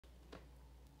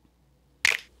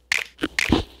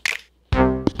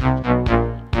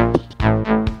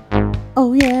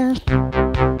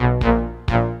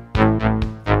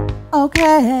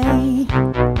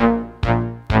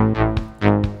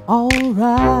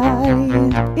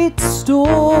hide its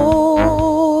storage.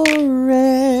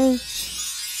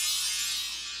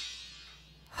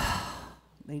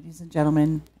 Ladies and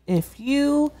gentlemen, if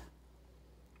you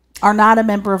are not a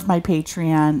member of my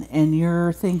Patreon and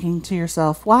you're thinking to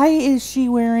yourself, why is she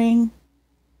wearing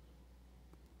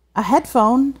a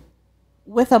headphone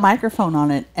with a microphone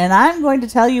on it? And I'm going to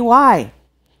tell you why.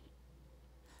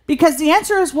 Because the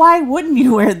answer is, why wouldn't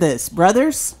you wear this,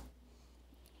 brothers?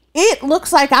 It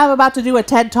looks like I'm about to do a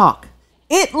TED Talk.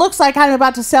 It looks like I'm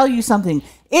about to sell you something.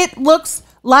 It looks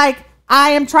like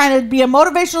I am trying to be a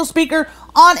motivational speaker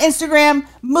on Instagram,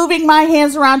 moving my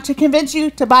hands around to convince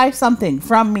you to buy something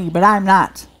from me, but I'm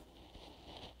not.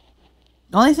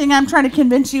 The only thing I'm trying to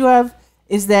convince you of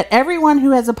is that everyone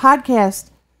who has a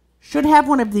podcast should have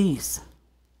one of these.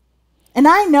 And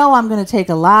I know I'm going to take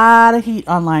a lot of heat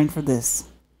online for this.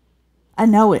 I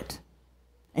know it.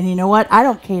 And you know what? I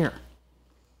don't care.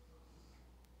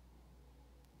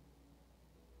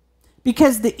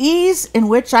 Because the ease in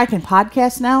which I can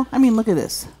podcast now, I mean, look at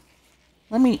this.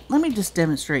 Let me just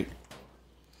demonstrate.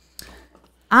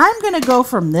 I'm going to go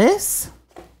from this,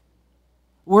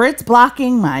 where it's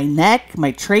blocking my neck,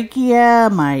 my trachea,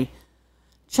 my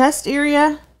chest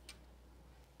area,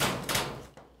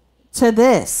 to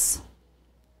this.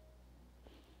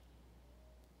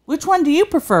 Which one do you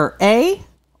prefer, A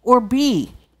or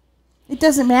B? It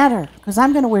doesn't matter, because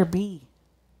I'm going to wear B.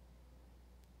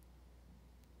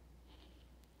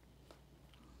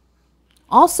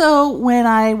 Also, when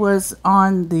I was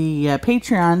on the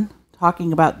Patreon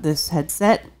talking about this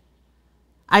headset,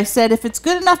 I said, if it's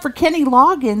good enough for Kenny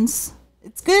Loggins,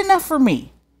 it's good enough for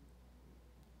me.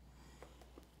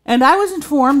 And I was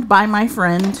informed by my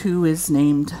friend, who is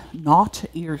named Not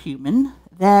Ear Human,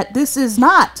 that this is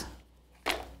not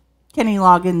Kenny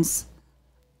Loggins,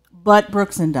 but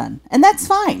Brooks and Dunn. And that's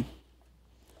fine.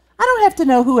 I don't have to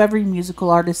know who every musical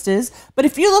artist is, but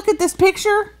if you look at this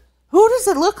picture, who does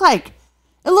it look like?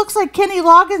 It looks like Kenny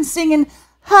Loggins singing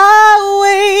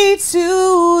Highway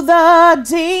to the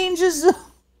Danger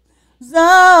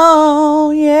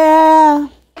Zone, yeah.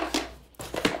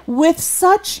 With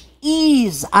such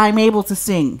ease, I'm able to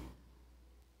sing.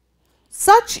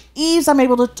 Such ease, I'm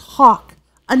able to talk,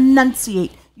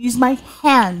 enunciate, use my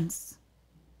hands,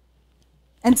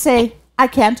 and say, I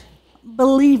can't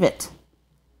believe it.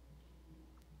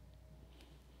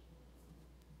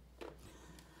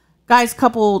 Guys,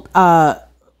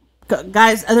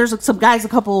 there's some guys, a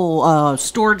couple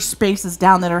storage spaces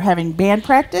down that are having band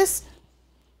practice,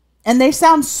 and they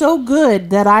sound so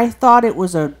good that I thought it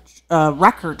was a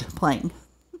record playing.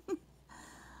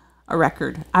 A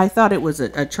record. I thought it was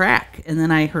a track, and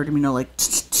then I heard him, like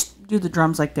do the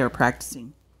drums like they were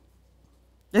practicing.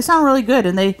 They sound really good,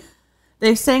 and they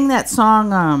sang that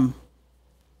song.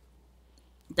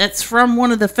 That's from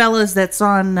one of the fellas that's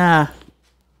on.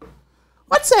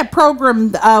 What's that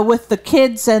program with the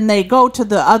kids and they go to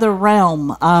the other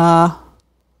realm?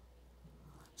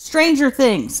 Stranger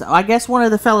Things. I guess one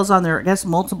of the fellas on there, I guess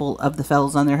multiple of the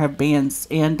fellas on there have bands.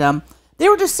 And they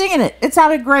were just singing it. It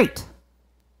sounded great.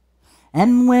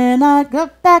 And when I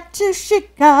got back to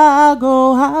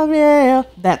Chicago, yeah,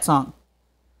 that song.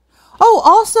 Oh,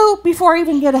 also, before I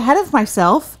even get ahead of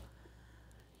myself,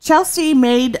 Chelsea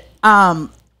made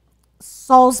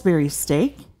Salisbury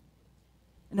steak.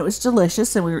 And it was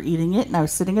delicious, and we were eating it, and I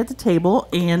was sitting at the table,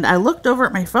 and I looked over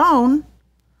at my phone,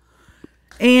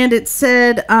 and it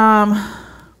said, didn't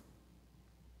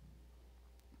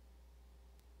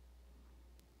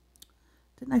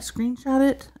I screenshot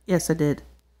it? Yes, I did.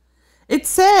 It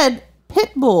said,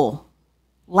 Pitbull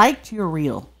liked your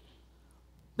reel.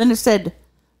 Then it said,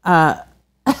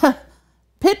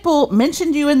 Pitbull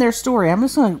mentioned you in their story. I'm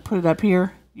just going to put it up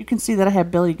here. You can see that I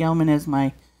have Billy Gilman as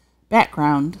my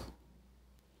background.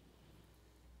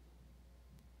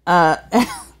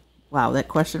 Wow, that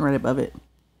question right above it.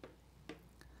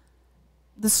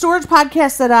 The storage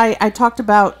podcast that I talked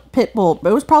about Pitbull,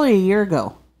 it was probably a year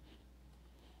ago.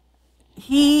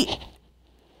 He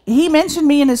mentioned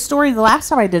me in his story the last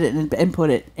time I did it and put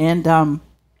it. And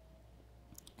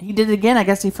he did it again. I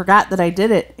guess he forgot that I did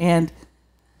it. And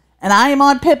I am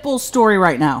on Pitbull's story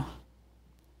right now.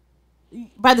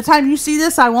 By the time you see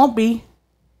this, I won't be.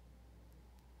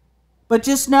 But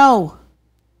just know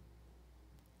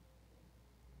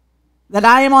that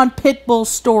I am on Pitbull's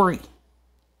story.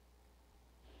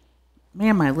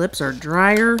 Man, my lips are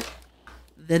drier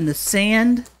than the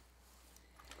sand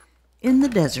in the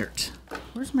desert.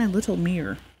 Where's my little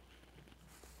mirror?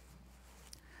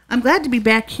 I'm glad to be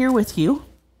back here with you.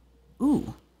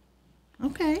 Ooh.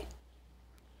 Okay.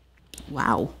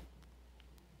 Wow.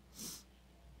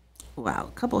 Wow,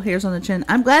 a couple hairs on the chin.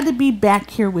 I'm glad to be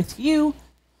back here with you.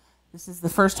 This is the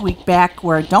first week back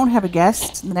where I don't have a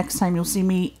guest. The next time you'll see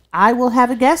me, I will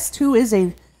have a guest who is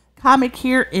a comic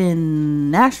here in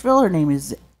Nashville. Her name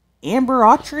is Amber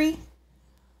Autry.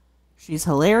 She's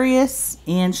hilarious,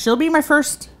 and she'll be my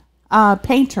first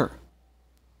painter.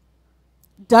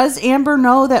 Does Amber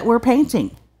know that we're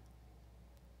painting?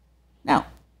 No.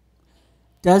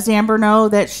 Does Amber know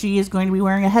that she is going to be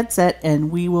wearing a headset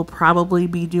and we will probably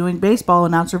be doing baseball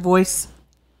announcer voice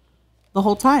the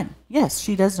whole time? Yes,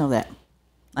 she does know that.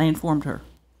 I informed her.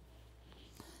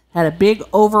 Had a big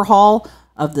overhaul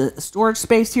of the storage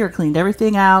space here, cleaned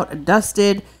everything out and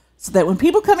dusted so that when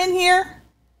people come in here,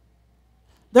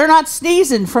 they're not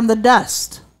sneezing from the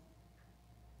dust.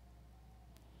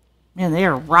 Man, they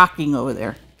are rocking over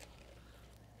there.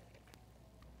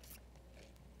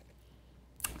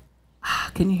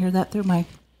 Can you hear that through my...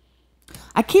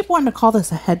 I keep wanting to call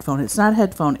this a headphone. It's not a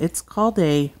headphone. It's called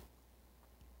a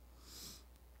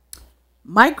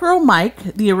micro mic,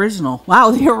 the original.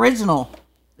 Wow, the original.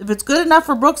 If it's good enough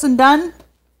for Brooks and Dunn,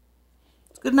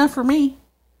 it's good enough for me.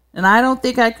 And I don't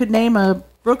think I could name a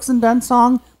Brooks and Dunn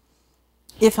song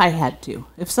if I had to.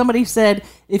 If somebody said,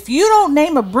 if you don't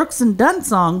name a Brooks and Dunn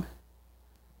song,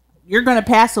 you're going to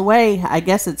pass away. I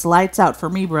guess it's lights out for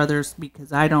me, brothers,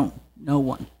 because I don't know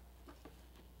one.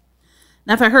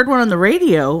 Now, if I heard one on the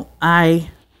radio, I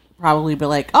probably be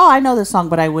like, oh, I know this song,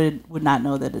 but I would not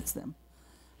know that it's them.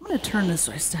 I'm going to turn this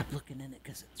so I stop looking in it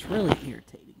because it's really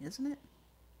irritating, isn't it?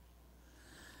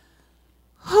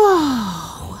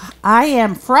 Oh, I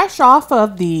am fresh off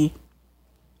of the...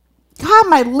 God,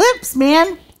 my lips,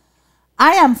 man.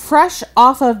 I am fresh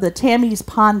off of the Tammy's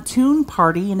Pontoon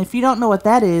party, and if you don't know what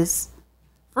that is,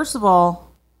 first of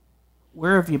all,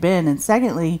 where have you been? And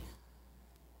secondly,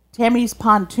 Tammy's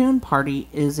Pontoon party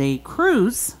is a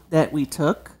cruise that we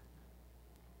took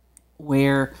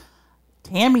where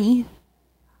Tammy,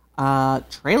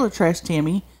 Trailer Trash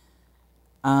Tammy,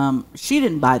 she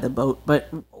didn't buy the boat, but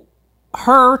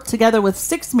her, together with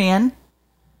 6 men,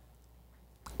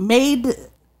 made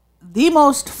the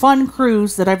most fun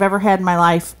cruise that I've ever had in my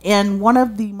life and one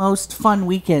of the most fun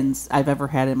weekends I've ever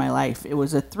had in my life. It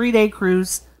was a 3-day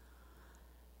cruise.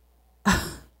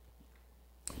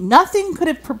 Nothing could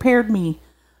have prepared me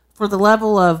for the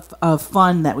level of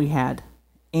fun that we had.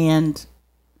 And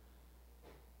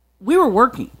we were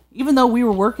working. Even though we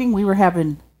were working, we were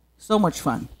having so much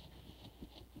fun.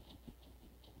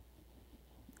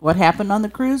 What happened on the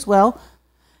cruise? Well,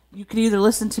 you can either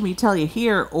listen to me tell you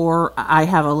here, or I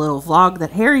have a little vlog that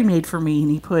Harry made for me,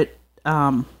 and he put,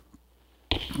 well,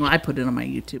 I put it on my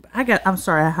YouTube. I'm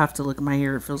sorry, I have to look at my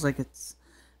hair. It feels like it's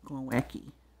going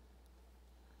wacky.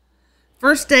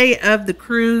 First day of the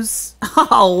cruise.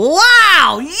 Oh,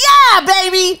 wow! Yeah,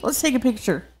 baby! Let's take a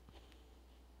picture.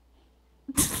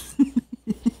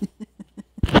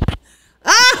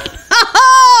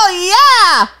 Oh,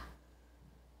 yeah!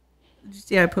 Did you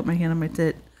see I put my hand on my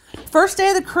tit? First day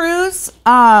of the cruise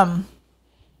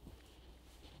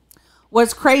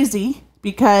was crazy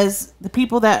because the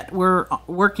people that were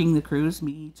working the cruise,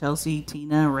 me, Chelsea,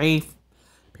 Tina, Rafe,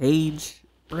 Paige,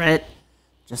 Brett,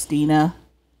 Justina.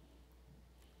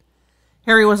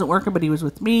 Harry wasn't working, but he was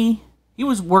with me. He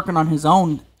was working on his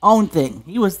own thing.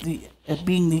 He was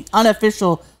being the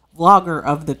unofficial vlogger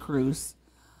of the cruise.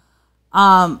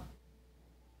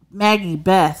 Maggie,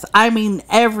 Beth, I mean,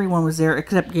 everyone was there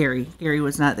except Gary. Gary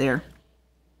was not there.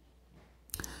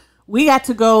 We got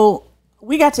to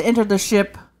enter the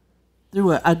ship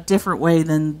through a different way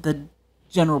than the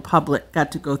general public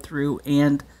got to go through.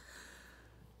 And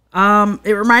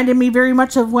it reminded me very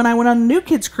much of when I went on the New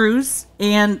Kids cruise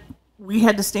and we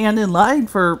had to stand in line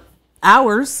for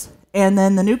hours. And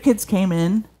then the New Kids came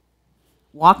in,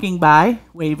 walking by,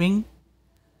 waving.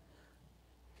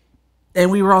 And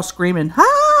we were all screaming,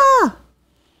 "Ha!"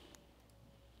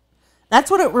 That's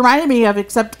what it reminded me of,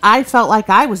 except I felt like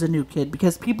I was a new kid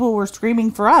because people were screaming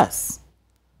for us.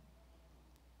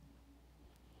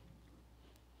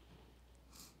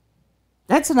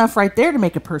 That's enough right there to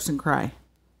make a person cry.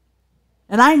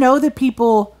 And I know that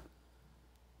people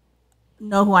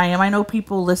know who I am. I know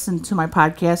people listen to my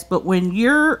podcast, but when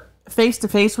you're face to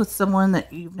face with someone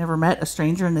that you've never met, a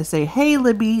stranger, and they say, "Hey,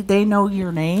 Libbie," they know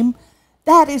your name.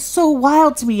 That is so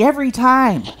wild to me every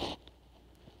time.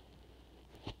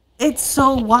 It's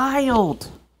so wild.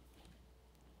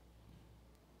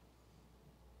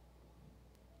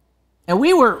 And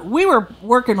we were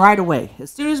working right away.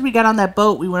 As soon as we got on that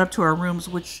boat, we went up to our rooms,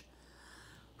 which,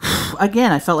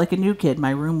 again, I felt like a new kid. My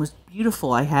room was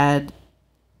beautiful. I had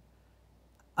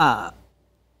the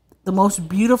most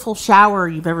beautiful shower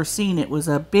you've ever seen. It was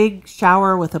a big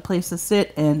shower with a place to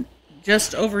sit, and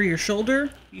just over your shoulder,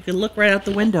 you could look right out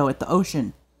the window at the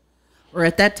ocean. or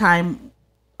at that time,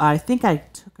 I think I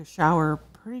took a shower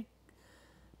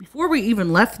before we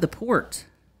even left the port.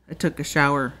 I took a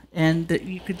shower, and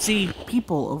you could see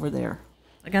people over there.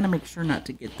 I got to make sure not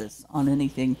to get this on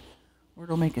anything, or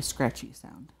it'll make a scratchy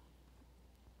sound.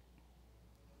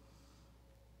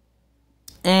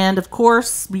 And, of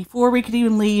course, before we could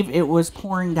even leave, it was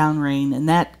pouring down rain, and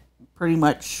that pretty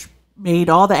much made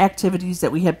all the activities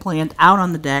that we had planned out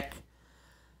on the deck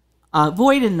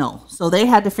void and null. So they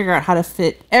had to figure out how to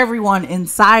fit everyone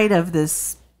inside of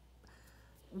this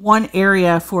one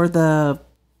area for the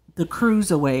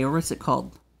cruise away, or what's it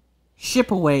called?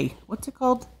 Ship away. What's it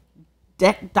called?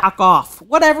 Dock off.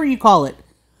 Whatever you call it.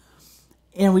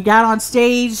 And we got on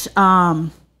stage.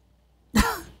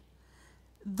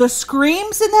 The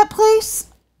screams in that place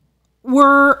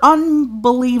were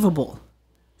unbelievable.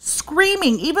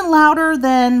 Screaming, even louder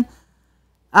than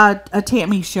a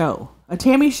Tammy show. A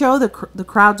Tammy show, the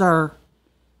crowds are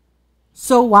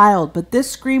so wild, but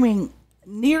this screaming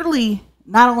nearly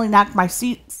not only knocked my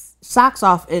socks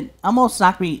off, it almost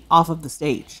knocked me off of the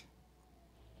stage.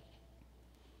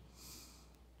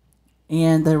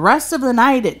 And the rest of the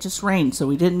night, it just rained, so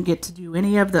we didn't get to do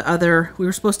any of the other. We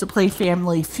were supposed to play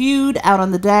Family Feud out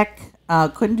on the deck.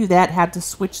 Couldn't do that. Had to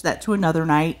switch that to another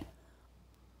night.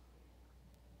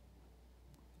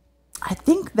 I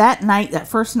think that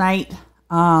first night,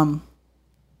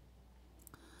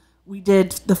 we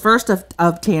did the first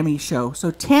of Tammy's show. So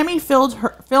Tammy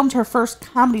filmed her first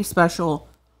comedy special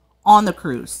on the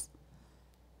cruise.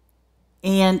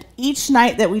 And each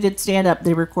night that we did stand-up,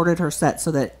 they recorded her set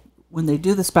so that when they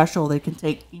do the special, they can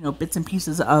take, bits and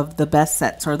pieces of the best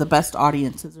sets or the best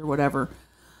audiences or whatever.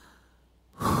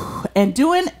 And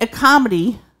doing a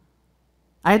comedy,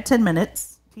 I had 10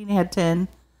 minutes. Tina had 10.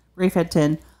 Rafe had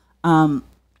 10.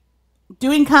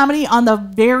 Doing comedy on the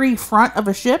very front of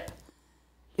a ship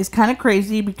is kind of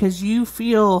crazy because you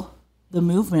feel the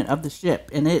movement of the ship,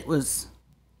 and it was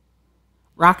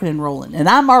rocking and rolling. And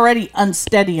I'm already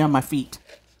unsteady on my feet.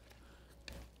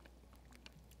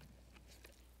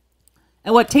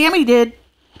 And what Tammy did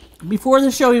before the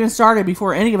show even started,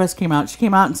 before any of us came out, she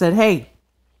came out and said, hey,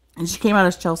 and she came out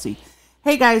as Chelsea.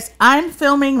 Hey guys, I'm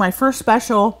filming my first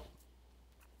special.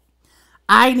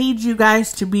 I need you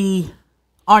guys to be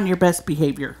on your best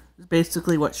behavior. Is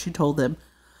basically what she told them.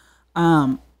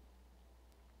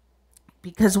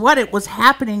 Because what it was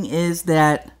happening is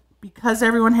that because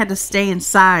everyone had to stay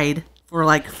inside for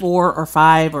like 4 or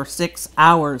 5 or 6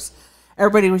 hours,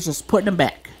 everybody was just putting them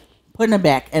back.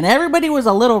 And everybody was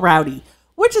a little rowdy,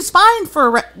 which is fine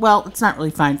for well, it's not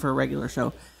really fine for a regular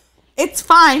show. It's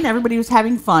fine. Everybody was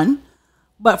having fun.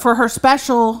 But for her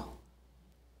special,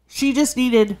 she just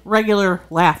needed regular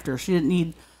laughter. She didn't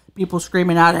need people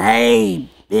screaming out, hey,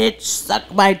 bitch,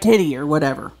 suck my titty or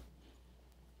whatever.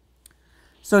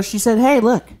 So she said, hey,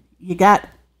 look, you got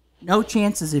no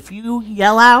chances. If you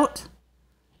yell out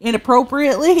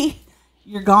inappropriately,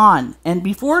 you're gone. And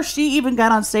before she even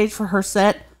got on stage for her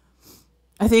set,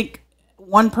 I think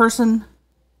one person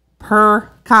per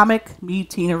comic, me,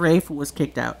 Tina, Rafe, was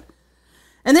kicked out.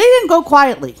 And they didn't go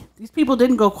quietly. These people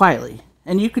didn't go quietly.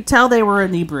 And you could tell they were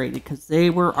inebriated because they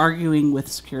were arguing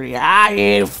with security.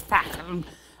 You fucking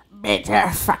bitch, you're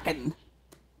fucking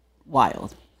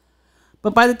wild.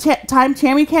 But by the time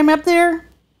Tammy came up there,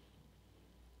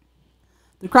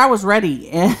 the crowd was ready.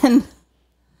 And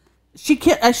she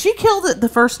killed it the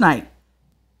first night.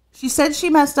 She said she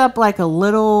messed up like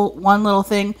one little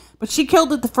thing, but she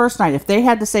killed it the first night. If they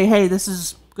had to say, hey, this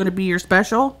is going to be your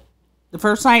special, the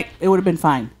first night, it would have been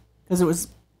fine because it was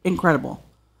incredible.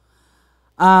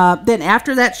 Then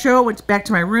after that show, I went back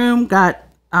to my room, got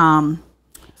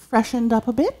freshened up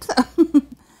a bit.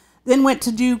 Then went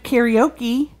to do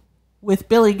karaoke with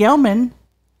Billy Gilman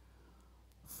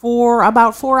for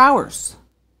about 4 hours,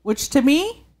 which to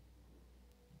me,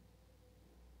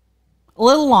 a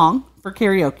little long for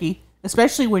karaoke,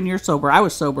 especially when you're sober. I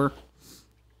was sober.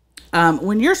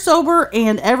 When you're sober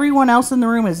and everyone else in the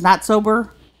room is not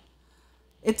sober,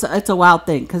 it's a wild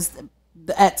thing because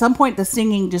at some point the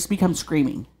singing just becomes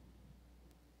screaming.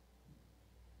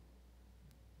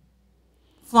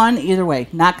 Fun either way,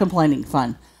 not complaining,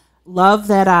 fun. Love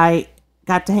that I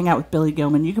got to hang out with Billy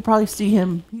Gilman. You could probably see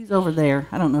him. He's over there.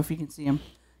 I don't know if you can see him.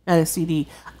 Got a CD.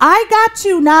 I got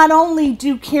to not only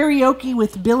do karaoke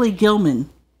with Billy Gilman,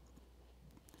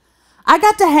 I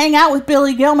got to hang out with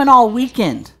Billy Gilman all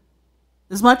weekend.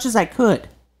 As much as I could.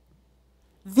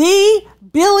 The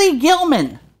Billy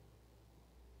Gilman.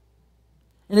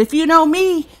 And if you know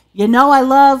me, you know I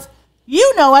love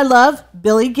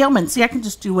Billy Gilman. See, I can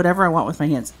just do whatever I want with my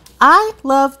hands. I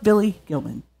love Billy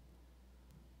Gilman.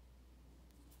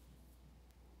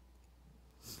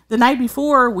 The night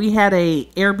before, we had a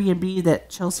Airbnb that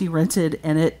Chelsea rented,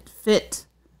 and it fit,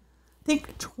 I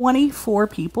think, 24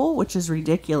 people, which is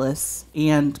ridiculous.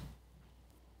 And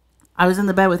I was in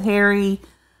the bed with Harry.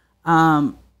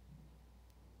 Across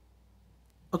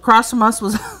from us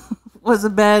was a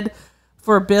bed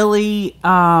for Billy.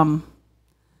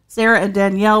 Sarah and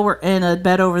Danielle were in a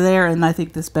bed over there, and I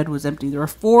think this bed was empty. There were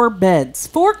 4 beds,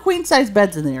 4 queen-size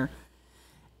beds in there.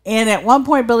 And at one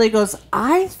point, Billy goes,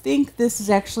 I think this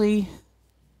is actually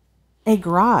a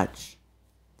garage.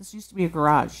 This used to be a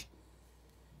garage.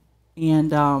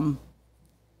 And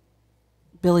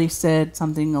Billy said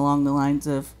something along the lines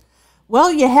of,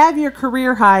 well, you have your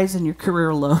career highs and your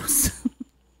career lows.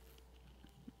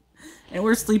 And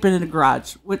we're sleeping in a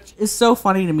garage, which is so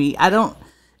funny to me.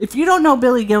 If you don't know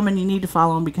Billy Gilman, you need to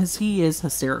follow him because he is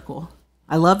hysterical.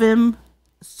 I love him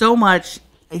so much.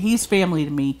 He's family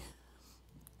to me.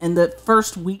 And the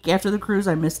first week after the cruise,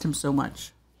 I missed him so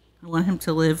much. I want him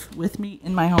to live with me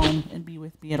in my home and be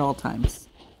with me at all times.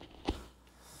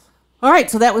 All right,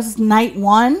 so that was night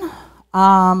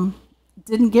 1.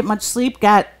 Didn't get much sleep.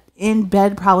 Got in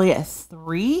bed probably at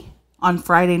 3 on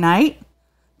Friday night.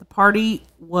 The party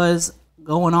was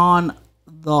going on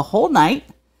the whole night.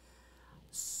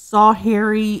 Saw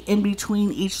Harry in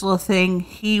between each little thing.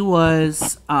 He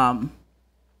was, and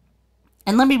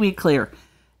let me be clear.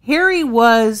 Harry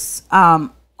was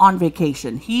on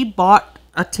vacation. He bought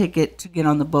a ticket to get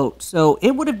on the boat. So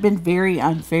it would have been very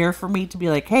unfair for me to be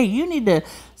like, hey, you need to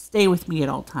stay with me at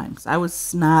all times. I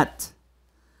was not,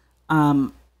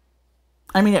 at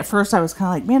first I was kind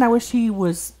of like, man, I wish he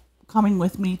was coming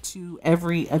with me to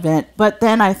every event. But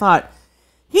then I thought,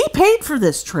 he paid for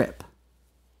this trip.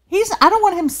 I don't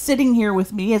want him sitting here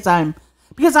with me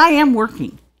because I am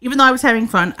working. Even though I was having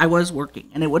fun, I was working.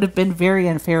 And it would have been very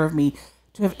unfair of me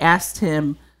to have asked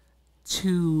him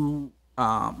to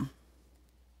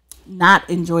not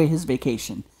enjoy his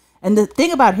vacation. And the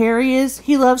thing about Harry is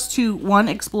he loves to,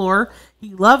 explore. He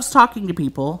loves talking to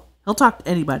people. He'll talk to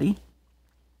anybody.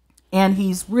 And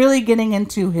he's really getting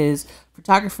into his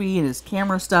photography and his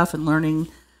camera stuff and learning,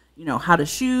 how to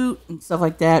shoot and stuff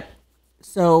like that.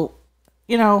 So,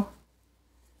 as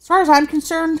far as I'm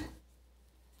concerned,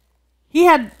 he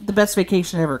had the best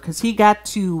vacation ever because he got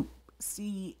to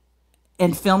see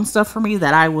and film stuff for me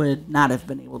that I would not have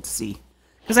been able to see.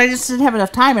 Because I just didn't have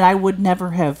enough time, and I would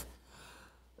never have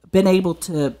been able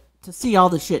to see all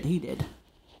the shit he did.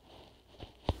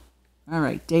 All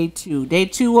right, day 2. Day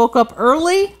 2, woke up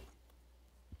early.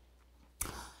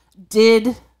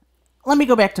 Let me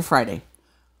go back to Friday.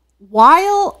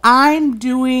 While I'm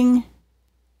doing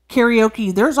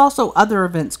karaoke, there's also other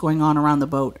events going on around the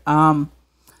boat.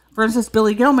 For instance,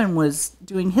 Billy Gilman was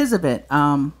doing his event.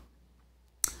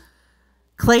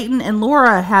 Clayton and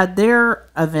Laura had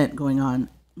their event going on.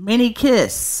 Mini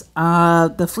Kiss,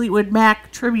 the Fleetwood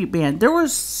Mac tribute band. There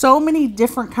was so many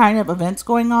different kind of events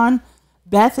going on.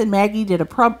 Beth and Maggie did a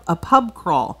pub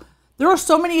crawl. There were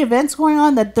so many events going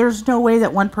on that there's no way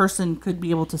that one person could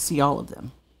be able to see all of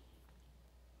them.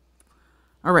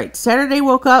 All right, Saturday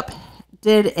woke up,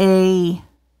 did a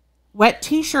wet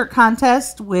t-shirt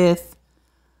contest with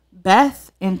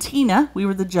Beth and Tina. We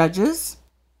were the judges.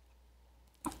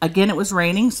 Again, it was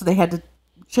raining, so they had to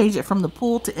change it from the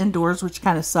pool to indoors, which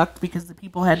kind of sucked because the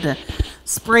people had to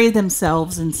spray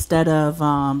themselves instead of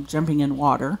jumping in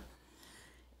water.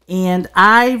 And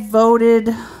I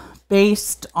voted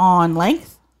based on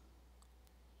length.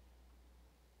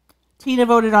 Tina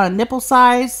voted on nipple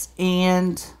size,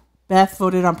 and Beth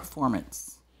voted on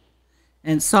performance.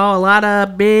 And saw a lot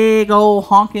of big old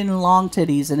honking long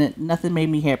titties, and nothing made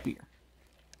me happier.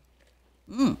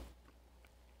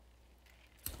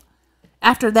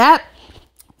 After that,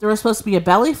 there was supposed to be a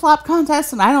belly flop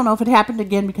contest, and I don't know if it happened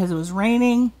again because it was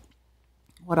raining.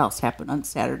 What else happened on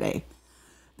Saturday?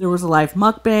 There was a live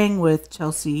mukbang with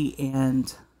Chelsea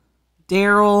and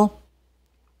Daryl.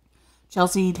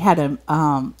 Chelsea had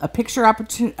a picture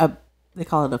opportunity. They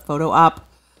call it a photo op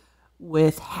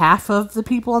with half of the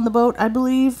people on the boat, I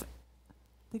believe.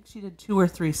 I think she did 2 or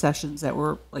 3 sessions that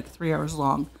were like 3 hours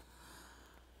long.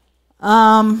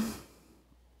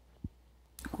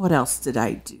 What else did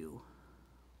I do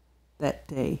that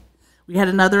day? We had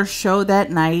another show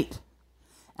that night,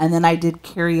 and then I did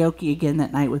karaoke again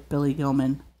that night with Billy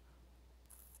Gilman.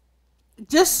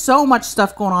 Just so much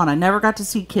stuff going on. I never got to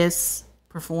see Kiss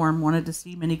perform. Wanted to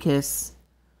see Mini Kiss.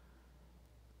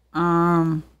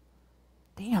 Damn,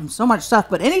 so much stuff.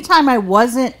 But anytime I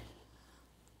wasn't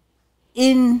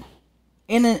in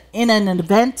an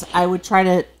event, I would try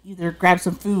to either grab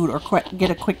some food or get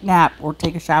a quick nap or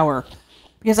take a shower,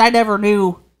 because I never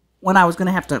knew when I was going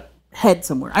to have to head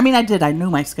somewhere. I mean, I knew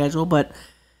my schedule, but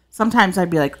sometimes I'd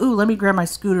be like, ooh, let me grab my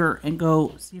scooter and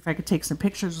go see if I could take some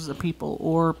pictures of people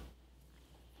or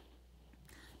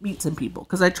meet some people.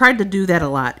 Because I tried to do that a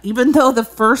lot. Even though the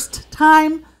first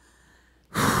time,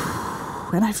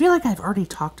 and I feel like I've already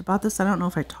talked about this. I don't know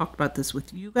if I talked about this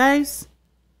with you guys.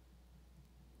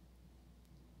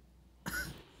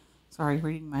 Sorry,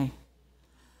 reading my...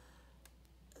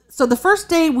 So the first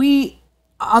day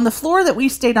on the floor that we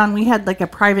stayed on, we had like a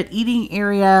private eating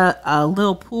area, a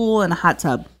little pool, and a hot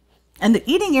tub. And the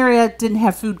eating area didn't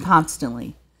have food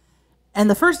constantly. And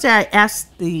the first day I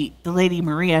asked the lady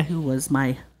Maria, who was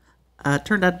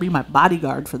turned out to be my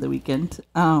bodyguard for the weekend.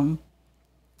 I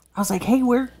was like, hey,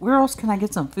 where else can I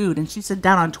get some food? And she said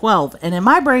down on 12. And in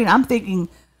my brain, I'm thinking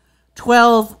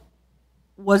 12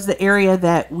 was the area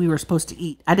that we were supposed to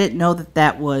eat. I didn't know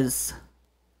that was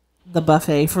the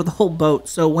buffet for the whole boat.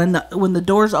 So when the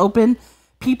doors opened,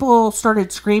 people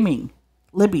started screaming,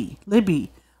 Libbie, Libbie,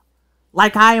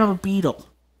 like I am a beetle.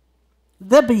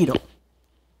 The beetle.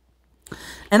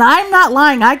 And I'm not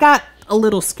lying. I got a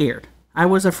little scared. I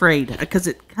was afraid because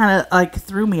it kind of like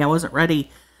threw me. I wasn't ready.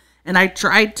 And I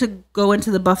tried to go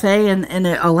into the buffet and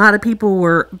a lot of people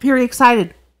were very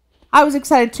excited. I was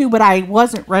excited too, but I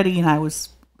wasn't ready and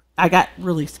I got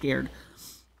really scared.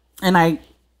 And I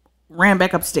ran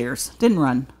back upstairs. Didn't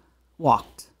run.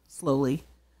 Walked slowly.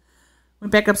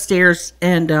 Went back upstairs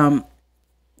and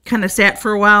kind of sat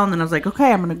for a while. And then I was like,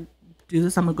 okay, I'm going to do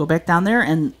this. I'm going to go back down there.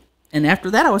 And after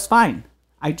that, I was fine.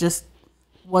 I just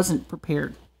wasn't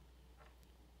prepared.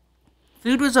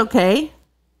 Food was okay.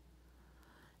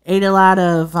 Ate a lot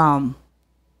of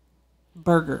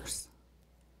burgers.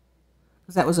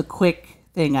 Because that was a quick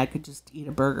thing. I could just eat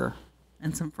a burger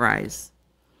and some fries.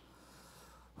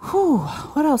 Whew.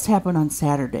 What else happened on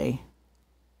Saturday?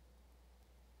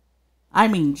 I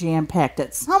mean, jam-packed.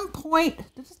 At some point,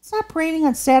 did it stop raining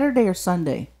on Saturday or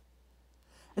Sunday?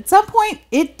 At some point,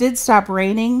 it did stop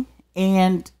raining,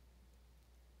 and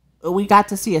we got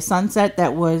to see a sunset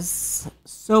that was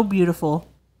so beautiful.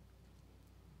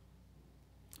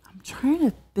 I'm trying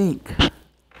to think. I'm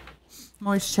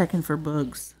always checking for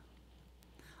bugs.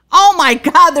 Oh my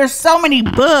God, there's so many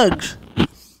bugs.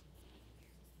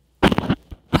 Why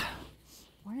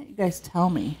didn't you guys tell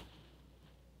me?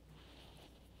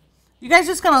 You guys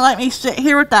just gonna let me sit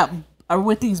here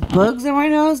with these bugs in my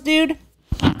nose, dude?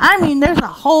 I mean, there's a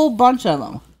whole bunch of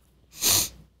them.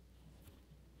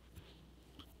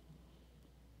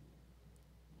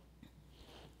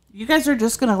 You guys are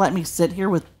just gonna let me sit here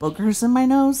with boogers in my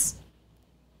nose?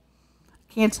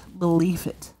 I can't believe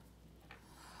it.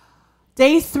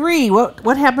 Day 3.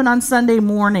 What happened on Sunday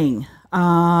morning?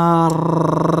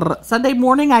 Sunday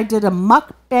morning, I did a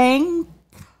mukbang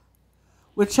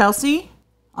with Chelsea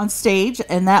on stage,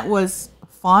 and that was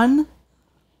fun,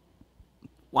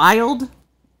 wild,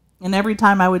 and every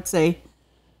time I would say,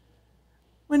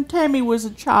 when Tammy was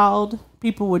a child,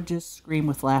 people would just scream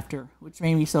with laughter, which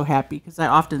made me so happy, because I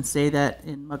often say that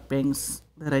in mukbangs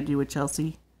that I do with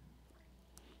Chelsea.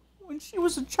 When she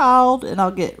was a child,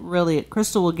 and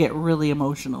Crystal will get really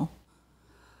emotional.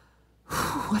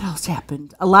 What else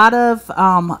happened?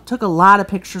 Took a lot of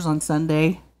pictures on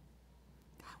Sunday.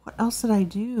 What else did I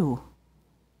do?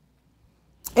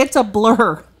 It's a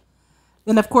blur.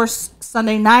 Then, of course,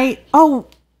 Sunday night. Oh,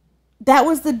 that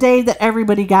was the day that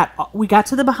we got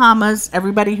to the Bahamas.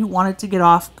 Everybody who wanted to get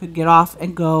off could get off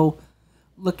and go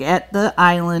look at the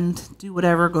island, do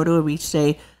whatever, go to a beach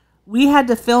day. We had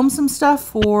to film some stuff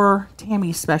for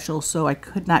Tammy's special, so I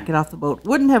could not get off the boat.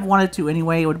 Wouldn't have wanted to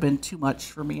anyway. It would have been too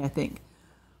much for me, I think.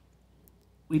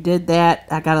 We did that.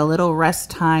 I got a little rest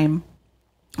time.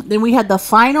 Then we had the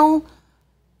final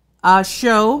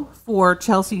show for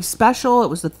Chelsea's special. It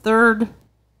was the 3rd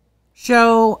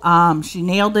show. She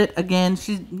nailed it again.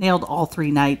 She nailed all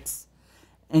 3 nights.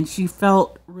 And she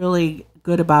felt really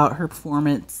good about her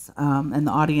performance. And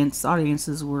the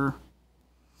audiences were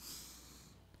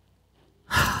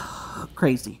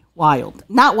crazy, wild.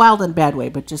 Not wild in a bad way,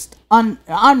 but just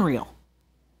unreal.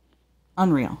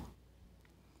 Unreal.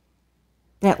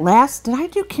 Did I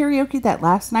do karaoke that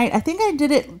last night? I think I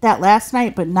did it that last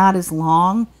night, but not as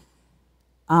long.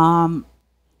 And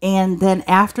then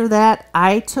after that,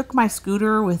 I took my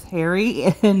scooter with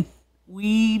Harry and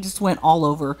we just went all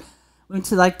over. Went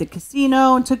to like the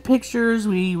casino and took pictures.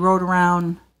 We rode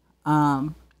around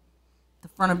the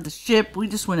front of the ship. We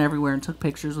just went everywhere and took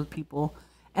pictures with people.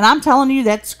 And I'm telling you,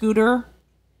 that scooter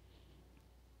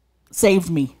saved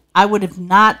me. I would have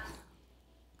not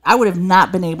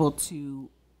been able to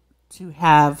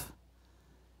have.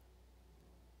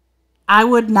 I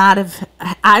would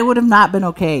have not been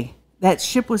okay. That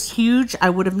ship was huge. I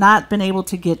would have not been able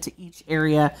to get to each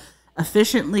area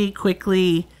efficiently,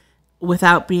 quickly.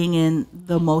 without being in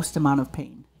the most amount of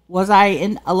pain. Was I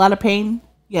in a lot of pain?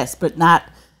 Yes, but not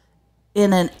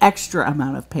in an extra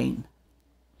amount of pain.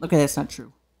 Okay, that's not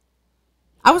true.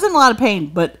 I was in a lot of pain,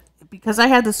 but because I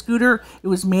had the scooter, it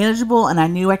was manageable, and I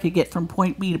knew I could get from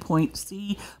point B to point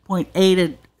C, point A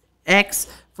to X,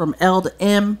 from L to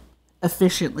M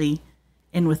efficiently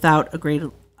and without a great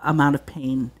amount of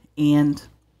pain. And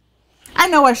I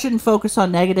know I shouldn't focus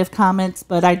on negative comments,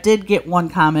 but I did get one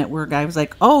comment where a guy was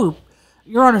like, "Oh,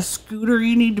 you're on a scooter,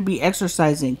 you need to be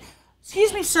exercising."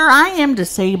 Excuse me, sir, I am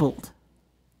disabled.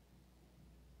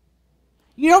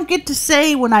 You don't get to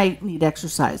say when I need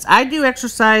exercise. I do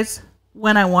exercise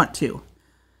when I want to.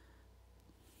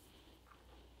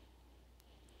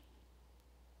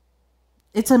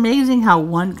 It's amazing how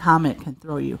one comment can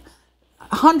throw you.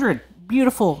 100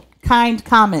 beautiful, kind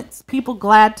comments. People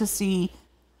glad to see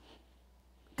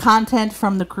content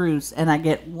from the cruise. And I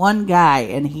get one guy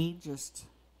and he just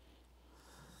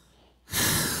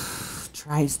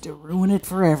tries to ruin it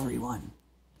for everyone.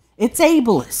 It's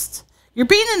ableist. You're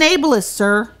being an ableist,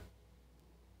 sir.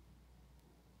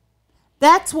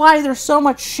 That's why there's so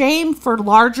much shame for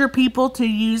larger people to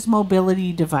use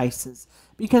mobility devices.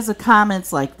 Because of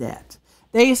comments like that.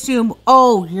 They assume,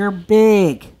 oh, you're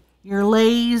big. You're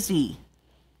lazy.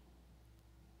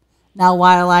 Now,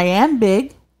 while I am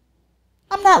big,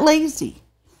 I'm not lazy.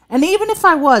 And even if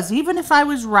I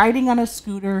was riding on a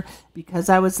scooter because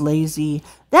I was lazy,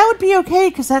 that would be okay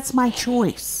because that's my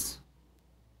choice.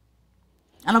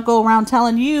 I don't go around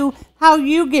telling you how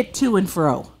you get to and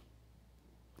fro.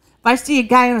 If I see a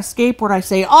guy on a skateboard, I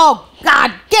say, "Oh,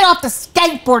 God, get off the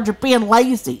skateboard, you're being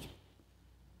lazy."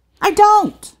 I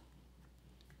don't.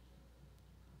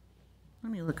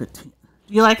 Let me look at Tina.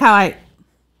 Do you like how I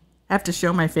have to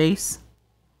show my face?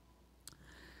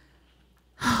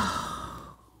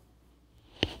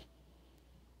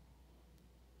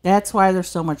 That's why there's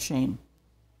so much shame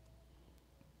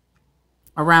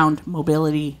around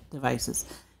mobility devices.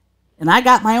 And I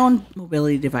got my own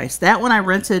mobility device. That one I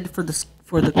rented for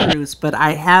the cruise, but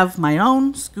I have my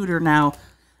own scooter now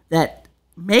that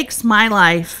makes my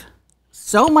life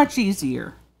so much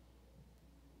easier.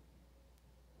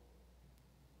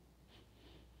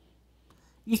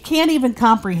 You can't even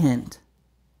comprehend.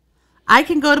 I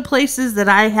can go to places that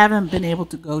I haven't been able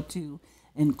to go to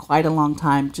in quite a long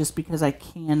time just because I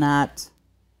cannot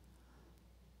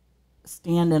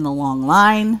stand in a long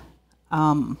line.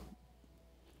 Let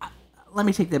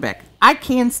me take that back. I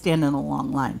can stand in a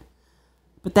long line,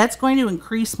 but that's going to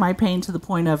increase my pain to the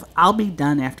point of I'll be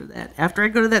done after that. After I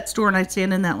go to that store and I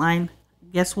stand in that line,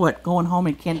 guess what? Going home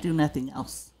and can't do nothing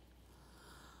else.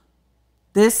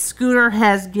 This scooter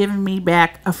has given me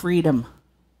back a freedom,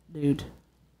 dude.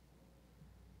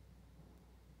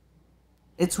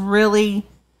 It's really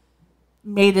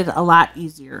made it a lot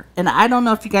easier. And I don't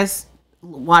know if you guys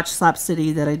watch Slap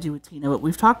City that I do with Tina, but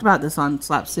we've talked about this on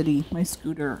Slap City, my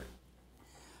scooter.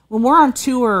 When we're on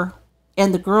tour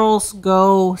and the girls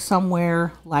go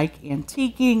somewhere like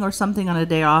antiquing or something on a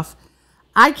day off,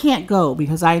 I can't go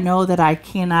because I know that I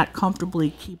cannot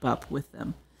comfortably keep up with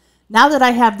them. Now that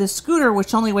I have this scooter,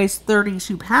 which only weighs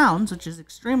 32 pounds, which is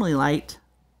extremely light,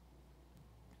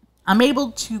 I'm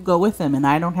able to go with them and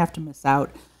I don't have to miss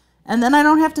out. And then I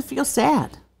don't have to feel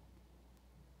sad.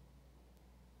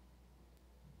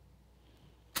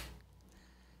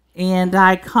 And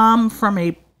I come from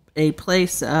a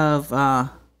place of, I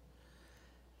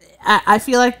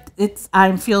feel like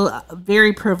I feel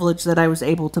very privileged that I was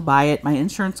able to buy it. My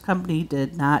insurance company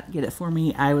did not get it for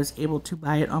me. I was able to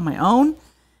buy it on my own.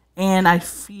 And I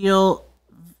feel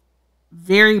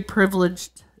very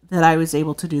privileged that I was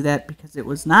able to do that because it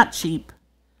was not cheap.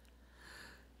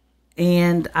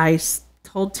 And I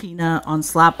told Tina on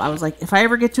Slap, I was like, if I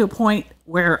ever get to a point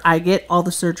where I get all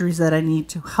the surgeries that I need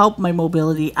to help my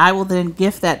mobility, I will then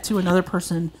gift that to another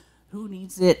person who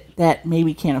needs it that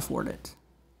maybe can't afford it.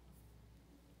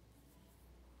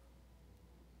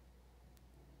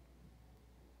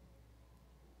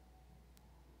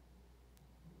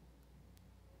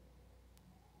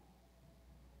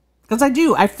 Because I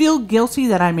do. I feel guilty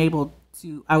that I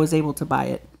was able to buy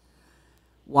it.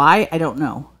 Why? I don't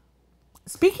know.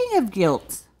 Speaking of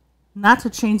guilt, not to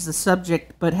change the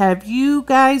subject, but have you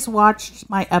guys watched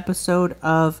my episode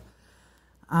of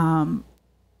the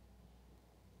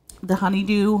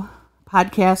Honeydew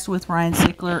podcast with Ryan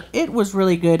Sickler? It was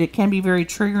really good. It can be very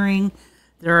triggering.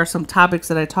 There are some topics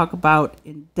that I talk about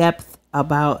in depth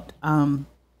about some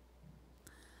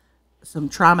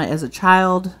trauma as a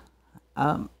child.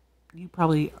 You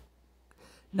probably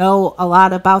know a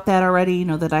lot about that already. You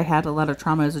know that I had a lot of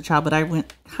trauma as a child, but I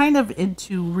went kind of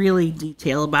into really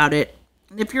detail about it.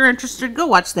 And if you're interested, go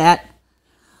watch that.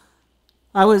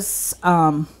 I was,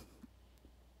 at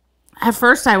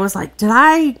first I was like, did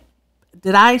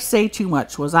I say too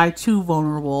much? Was I too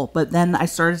vulnerable? But then I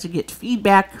started to get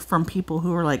feedback from people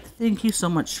who were like, thank you so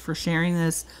much for sharing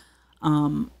this.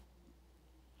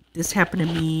 This happened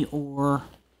to me, or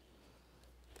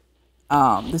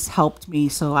this helped me.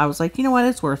 So I was like, you know what?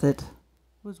 It's worth it.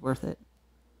 It was worth it.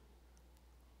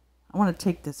 I want to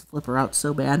take this flipper out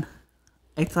so bad.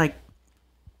 It's like,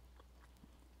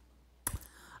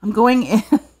 I'm going in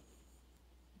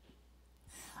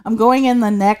the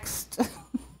next.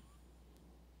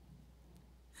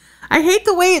 I hate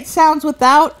the way it sounds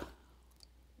without,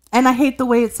 and I hate the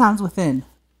way it sounds within.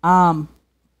 It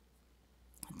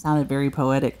sounded very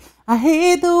poetic. I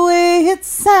hate the way it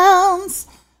sounds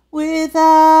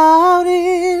without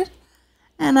it,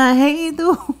 and I hate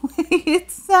the way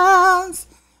it sounds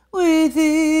with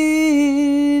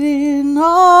it in.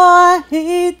 Oh, I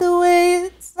hate the way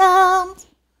it sounds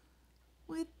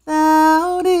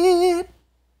without it,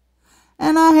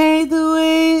 and I hate the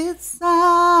way it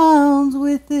sounds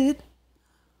with it.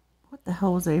 What the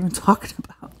hell was I even talking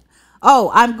about?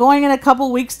 Oh, I'm going in a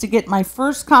couple weeks to get my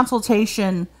first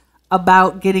consultation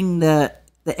about getting the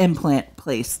implant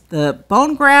placed. The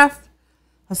bone graft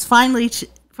has finally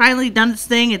done its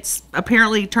thing. It's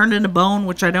apparently turned into bone,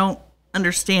 which I don't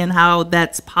understand how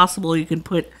that's possible. You can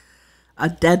put a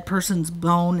dead person's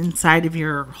bone inside of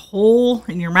your hole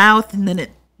in your mouth, and then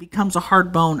it becomes a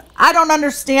hard bone. I don't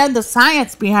understand the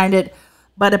science behind it,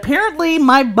 but apparently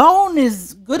my bone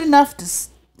is good enough to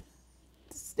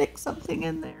stick something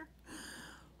in there.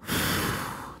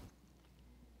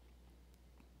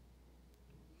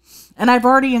 And I've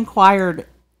already inquired,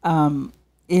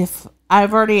 if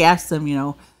I've already asked them,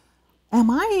 am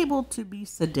I able to be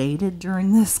sedated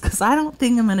during this? Because I don't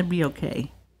think I'm going to be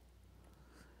okay.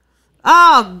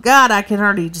 Oh, God, I can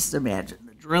already just imagine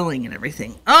the drilling and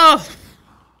everything. Oh,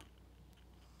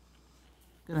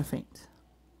 I'm going to faint.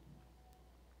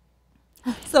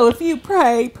 So if you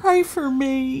pray for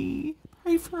me.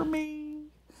 Pray for me.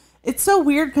 It's so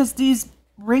weird because these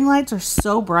ring lights are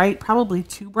so bright, probably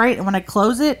too bright. And when I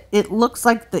close it, it looks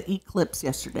like the eclipse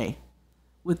yesterday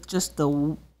with just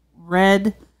the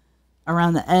red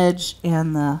around the edge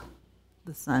and the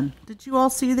sun. Did you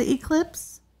all see the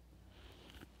eclipse?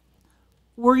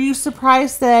 Were you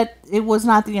surprised that it was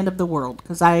not the end of the world?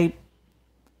 Because I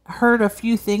heard a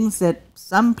few things that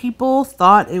some people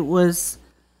thought it was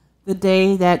the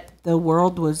day that the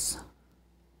world was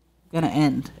going to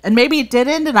end. And maybe it did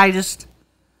end, and I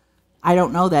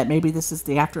don't know that. Maybe this is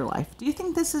the afterlife. Do you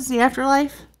think this is the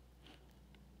afterlife?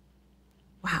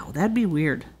 Wow, that'd be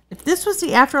weird. If this was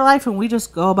the afterlife and we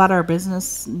just go about our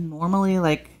business normally,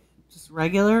 like just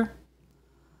regular,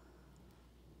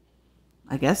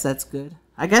 I guess that's good.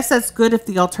 I guess that's good if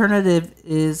the alternative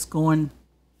is going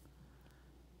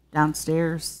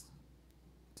downstairs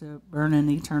to burn in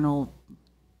eternal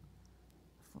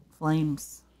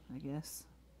flames, I guess.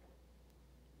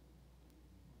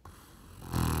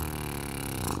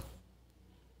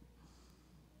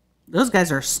 Those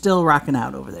guys are still rocking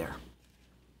out over there.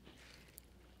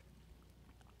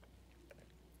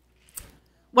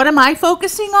 What am I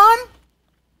focusing on?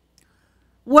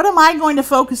 What am I going to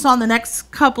focus on the next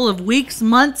couple of weeks,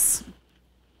 months,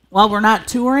 while we're not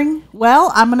touring?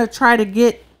 Well, I'm going to try to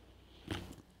get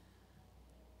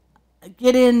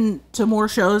into more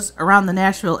shows around the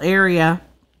Nashville area.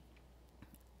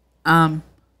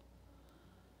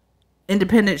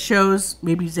 Independent shows,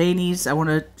 maybe zanies. I want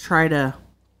to try to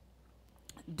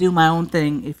do my own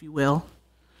thing, if you will.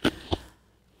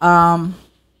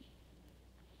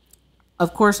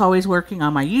 Of course, always working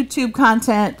on my YouTube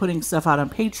content, putting stuff out on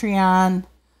Patreon.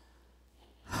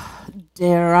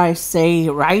 Dare I say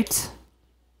right?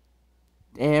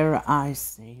 Dare I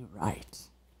say right?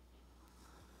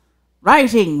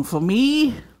 Writing for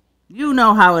me, you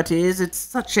know how it is. It's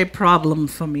such a problem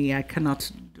for me. I cannot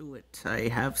do it. I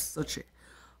have such a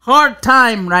hard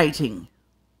time writing.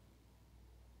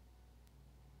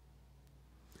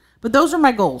 But those are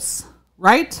my goals.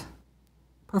 Write,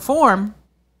 perform,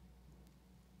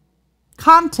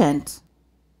 content.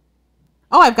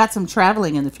 Oh, I've got some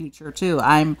traveling in the future, too.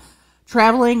 I'm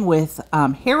traveling with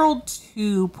Harold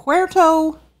to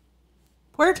Puerto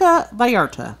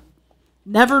Vallarta.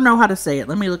 Never know how to say it.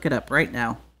 Let me look it up right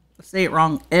now. I say it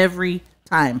wrong every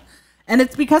time. And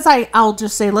it's because I'll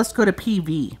just say, let's go to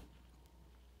PV.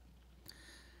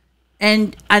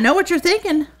 And I know what you're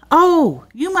thinking. Oh,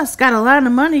 you must got a lot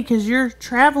of money because you're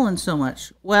traveling so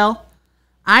much. Well,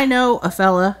 I know a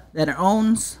fella that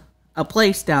owns a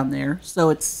place down there, so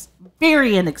it's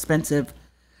very inexpensive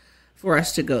for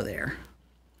us to go there.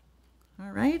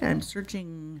 All right, I'm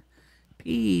searching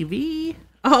PV.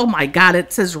 Oh my God,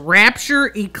 it says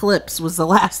Rapture Eclipse was the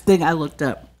last thing I looked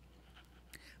up.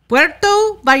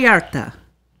 Puerto Vallarta.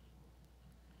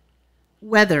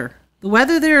 Weather. The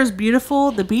weather there is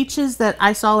beautiful. The beaches that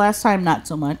I saw last time, not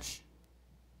so much.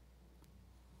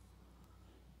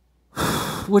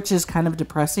 Which is kind of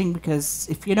depressing because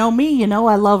if you know me, you know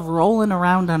I love rolling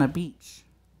around on a beach.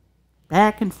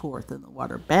 Back and forth in the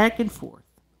water. Back and forth.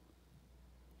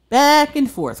 Back and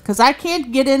forth. Because I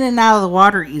can't get in and out of the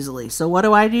water easily. So what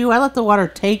do? I let the water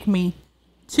take me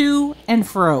to and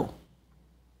fro.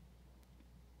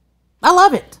 I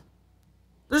love it.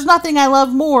 There's nothing I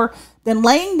love more than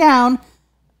laying down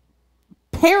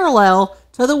parallel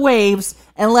to the waves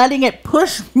and letting it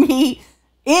push me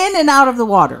in and out of the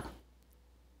water.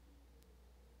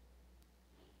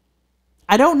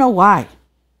 I don't know why.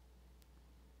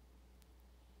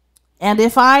 And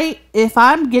if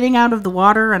I'm getting out of the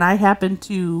water and I happen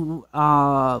to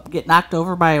get knocked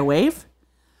over by a wave,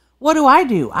 what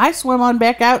do? I swim on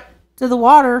back out to the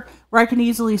water where I can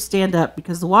easily stand up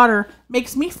because the water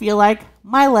makes me feel like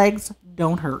my legs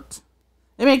don't hurt.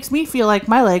 It makes me feel like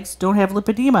my legs don't have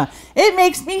lipedema. It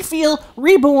makes me feel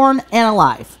reborn and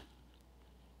alive.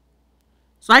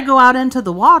 So I go out into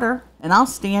the water and I'll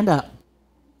stand up.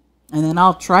 And then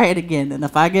I'll try it again. And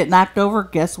if I get knocked over,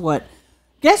 guess what?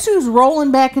 Guess who's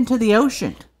rolling back into the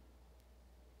ocean?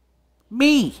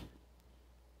 Me.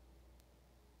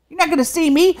 You're not going to see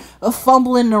me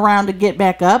fumbling around to get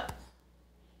back up.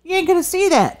 You ain't going to see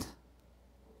that.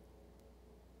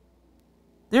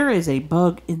 There is a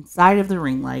bug inside of the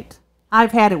ring light.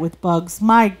 I've had it with bugs.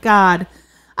 My God.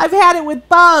 I've had it with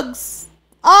bugs.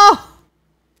 Oh.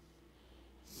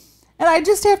 And I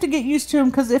just have to get used to them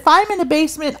because if I'm in a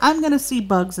basement, I'm going to see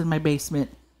bugs in my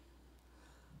basement.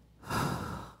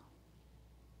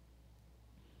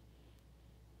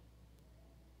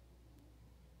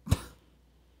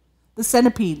 The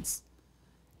centipedes.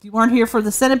 If you weren't here for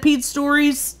the centipede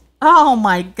stories, oh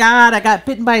my God, I got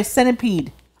bitten by a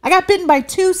centipede. I got bitten by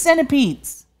 2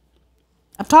 centipedes.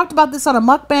 I've talked about this on a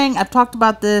mukbang. I've talked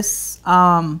about this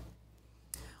on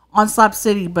Slap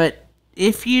City, but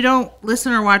if you don't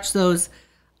listen or watch those,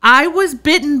 I was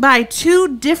bitten by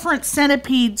 2 different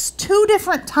centipedes 2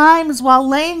 different times while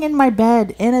laying in my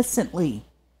bed innocently.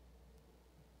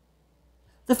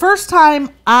 The first time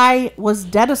I was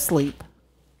dead asleep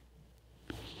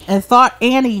and thought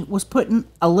Annie was putting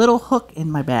a little hook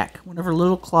in my back, one of her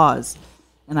little claws,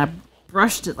 and I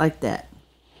brushed it like that.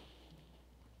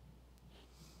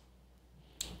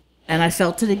 And I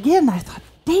felt it again. I thought,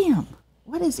 damn,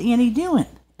 what is Annie doing?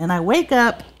 And I wake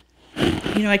up,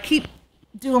 I keep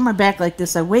doing my back like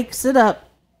this. Sit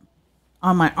up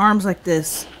on my arms like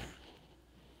this.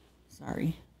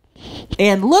 Sorry.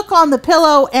 And look on the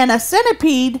pillow and a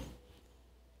centipede.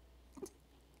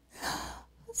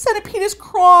 The centipede is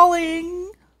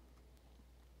crawling.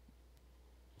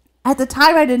 At the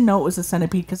time, I didn't know it was a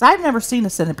centipede because I've never seen a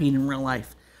centipede in real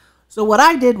life. So what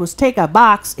I did was take a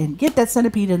box and get that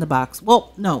centipede in the box.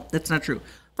 Well, no, that's not true.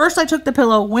 First, I took the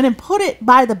pillow, went and put it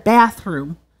by the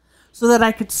bathroom so that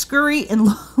I could scurry and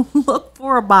look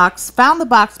for a box. Found the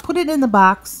box, put it in the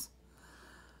box,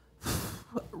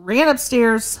 ran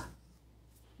upstairs,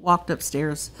 walked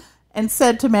upstairs, and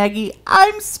said to Maggie,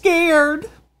 I'm scared.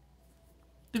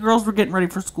 The girls were getting ready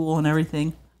for school and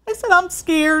everything. I said, I'm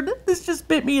scared. This just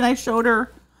bit me, and I showed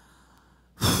her.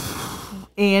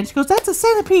 And she goes, that's a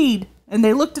centipede. And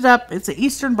they looked it up. It's an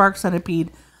eastern bark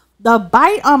centipede. The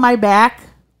bite on my back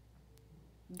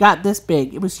got this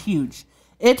big. It was huge.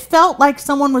 It felt like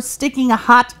someone was sticking a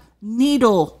hot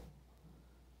needle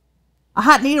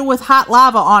with hot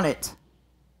lava on it.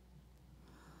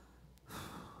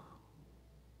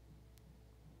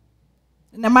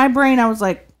 And in my brain, I was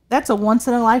like, that's a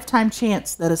once-in-a-lifetime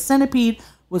chance that a centipede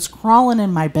was crawling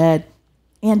in my bed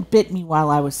and bit me while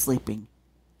I was sleeping.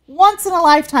 Once in a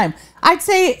lifetime. I'd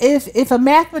say if a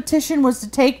mathematician was to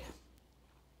take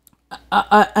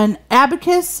an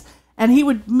abacus and he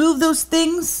would move those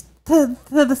things to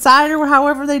the side or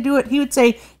however they do it, he would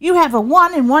say, you have a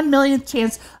 1 in 1 millionth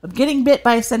chance of getting bit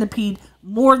by a centipede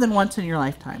more than once in your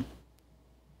lifetime.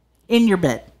 In your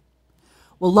bed.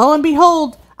 Well, lo and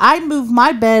behold, I moved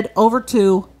my bed over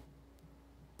to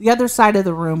the other side of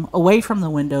the room, away from the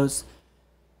windows,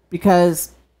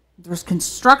 because there's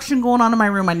construction going on in my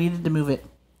room. I needed to move it.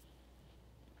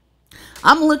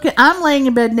 I'm laying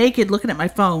in bed naked looking at my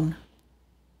phone.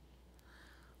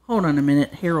 Hold on a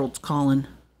minute. Harold's calling.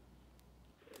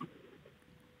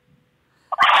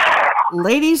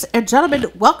 Ladies and gentlemen,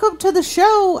 welcome to the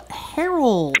show,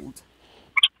 Harold.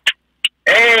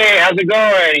 Hey, how's it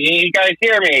going? Can you guys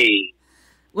hear me?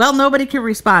 Well, nobody can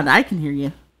respond. I can hear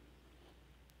you.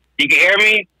 You can hear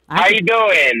me? How you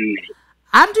doing?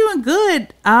 I'm doing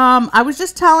good. I was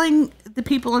just telling the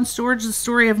people in storage the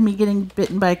story of me getting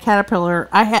bitten by a caterpillar.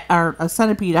 Or a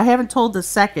centipede. I haven't told the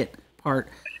second part.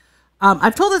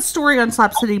 I've told that story on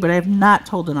Slop City, but I have not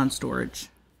told it on storage.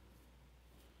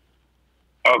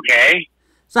 Okay.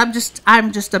 So I'm just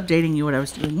updating you what I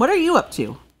was doing. What are you up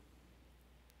to?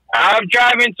 I'm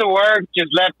driving to work.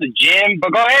 Just left the gym.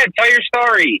 But go ahead, tell your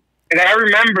story. Because I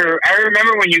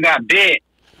remember when you got bit.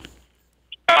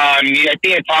 I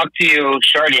think I talked to you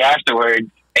shortly afterwards,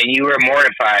 and you were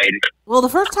mortified. Well, the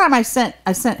first time I sent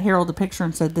Harold a picture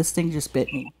and said this thing just bit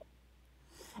me,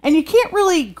 and you can't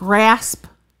really grasp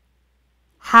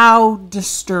how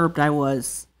disturbed I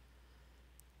was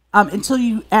until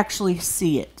you actually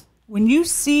see it. When you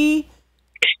see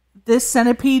this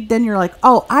centipede, then you're like,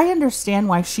 oh, I understand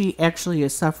why she actually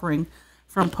is suffering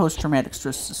from post-traumatic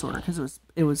stress disorder, because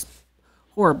it was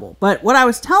horrible. But what I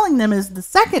was telling them is the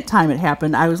second time it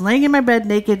happened, I was laying in my bed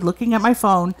naked, looking at my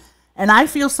phone, and I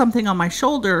feel something on my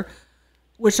shoulder,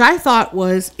 which I thought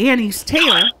was Annie's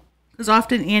tail, because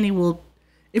often Annie will,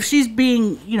 if she's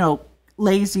being,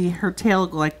 lazy, her tail will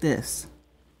go like this.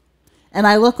 And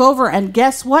I look over, and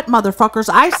guess what, motherfuckers?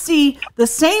 I see the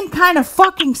same kind of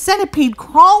fucking centipede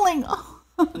crawling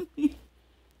on me.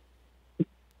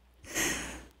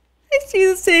 I see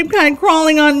the same kind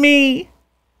crawling on me.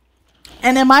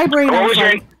 And in my brain,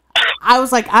 I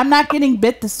was like, I'm not getting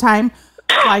bit this time.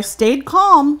 So I stayed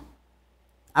calm.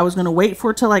 I was going to wait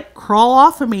for it to, crawl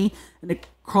off of me. And it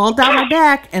crawled down my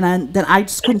back. And then I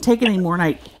just couldn't take it anymore.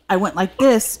 And I went like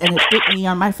this, and it bit me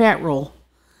on my fat roll.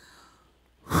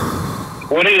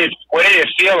 What did it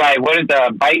feel like? What did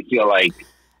the bite feel like?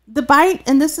 The bite,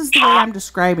 and this is the way I'm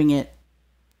describing it.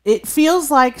 It feels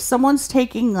like someone's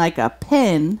taking, a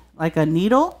pin, like a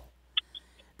needle,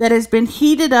 that has been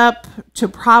heated up to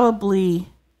probably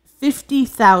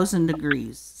 50,000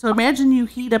 degrees. So imagine you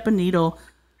heat up a needle.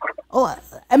 Oh,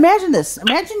 imagine this.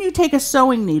 Imagine you take a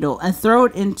sewing needle and throw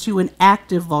it into an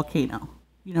active volcano.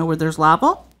 Where there's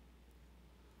lava?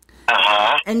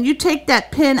 Uh-huh. And you take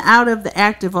that pin out of the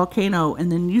active volcano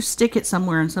and then you stick it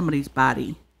somewhere in somebody's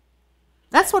body.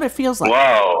 That's what it feels like.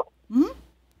 Whoa. Hmm?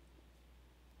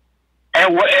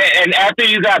 And after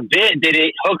you got bit, did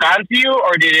it hook onto you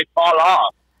or did it fall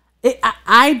off?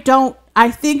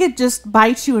 I think it just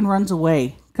bites you and runs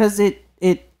away because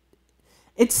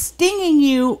it's stinging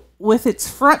you with its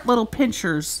front little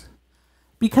pinchers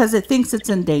because it thinks it's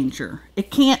in danger.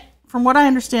 It can't, from what I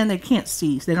understand, they can't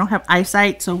see. They don't have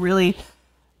eyesight, so really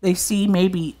they see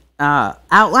maybe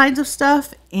outlines of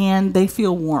stuff and they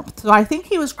feel warmth. So I think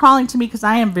he was crawling to me because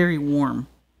I am very warm.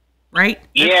 Right?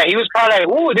 Yeah, he was probably like,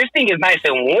 ooh, this thing is nice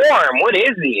and warm. What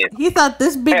is he? He thought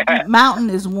this big mountain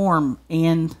is warm.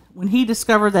 And when he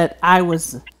discovered that I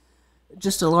was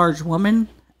just a large woman,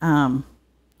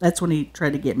 that's when he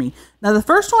tried to get me. Now, the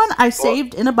first one I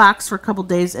saved in a box for a couple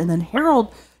days, and then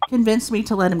Harold convinced me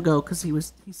to let him go because he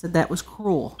said that was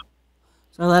cruel.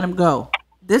 So I let him go.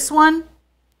 This one,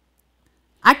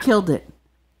 I killed it.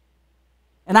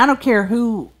 And I don't care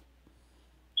who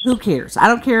cares? I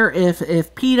don't care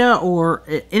if PETA or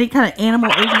any kind of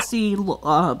animal agency,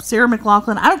 Sarah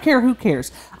McLachlan, I don't care who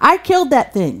cares. I killed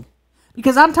that thing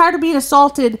because I'm tired of being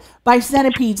assaulted by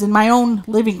centipedes in my own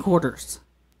living quarters.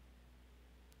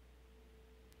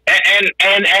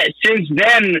 And since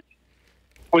then,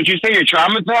 would you say you're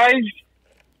traumatized?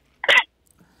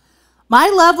 My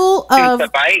level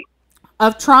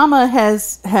of trauma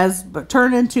has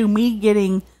turned into me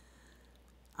getting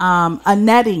a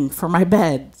netting for my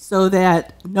bed so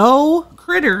that no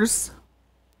critters,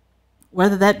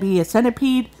 whether that be a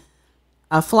centipede,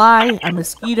 a fly, a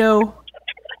mosquito,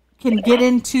 can get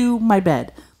into my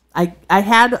bed. I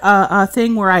had a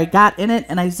thing where I got in it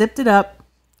and I zipped it up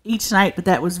each night, but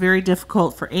that was very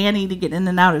difficult for Annie to get in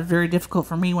and out. It was very difficult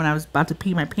for me when I was about to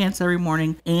pee my pants every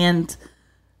morning. And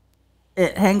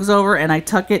it hangs over and I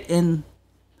tuck it in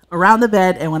around the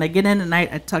bed, and when I get in at night,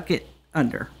 I tuck it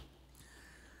under.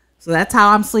 So that's how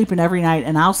I'm sleeping every night,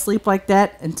 and I'll sleep like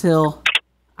that until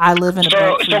I live in a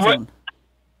bed-free zone.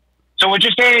 So what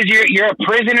you're saying is you're a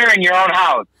prisoner in your own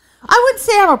house? I wouldn't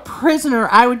say I'm a prisoner.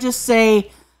 I would just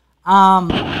say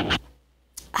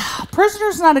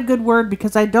prisoner's not a good word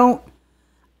because I don't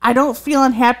feel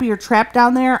unhappy or trapped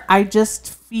down there. I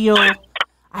just feel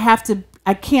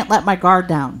I can't let my guard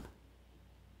down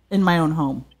in my own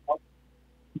home.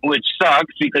 Which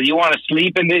sucks because you want to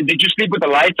sleep. And did you sleep with the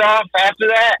lights off after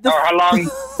that? Or how long?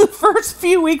 The first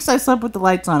few weeks I slept with the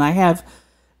lights on. I have,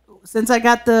 since I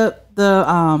got the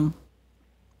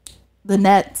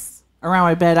nets around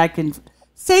my bed, I can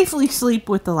safely sleep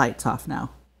with the lights off now.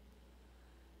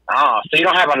 Oh, so you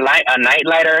don't have a night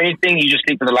light or anything? You just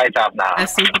sleep with the lights off now. I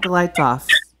sleep with the lights off.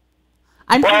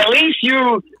 At least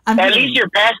you're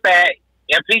past that.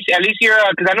 At least you're,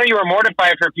 because I know you were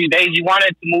mortified for a few days. You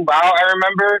wanted to move out, I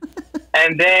remember.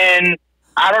 And then,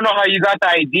 I don't know how you got the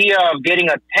idea of getting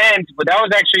a tent, but that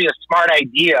was actually a smart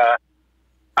idea.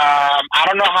 I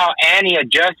don't know how Annie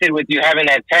adjusted with you having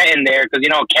that tent in there, because,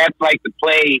 cats like to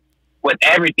play with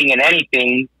everything and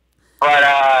anything. But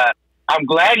I'm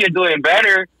glad you're doing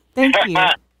better. Thank you.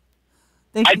 I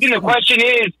think the question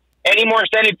is, any more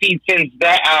centipedes since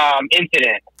that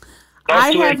incident?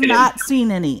 I have not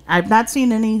seen any. I've not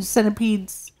seen any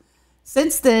centipedes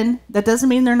since then. That doesn't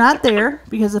mean they're not there,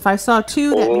 because if I saw 2,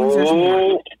 that means there's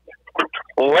more.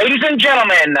 Ladies and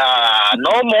gentlemen,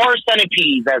 no more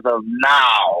centipedes as of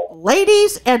now.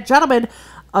 Ladies and gentlemen,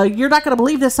 you're not going to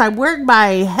believe this. I'm wearing my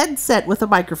headset with a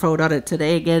microphone on it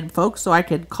today again, folks, so I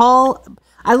can call.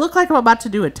 I look like I'm about to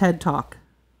do a TED Talk.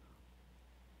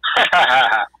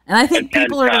 And I think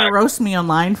people are going to roast me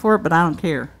online for it, but I don't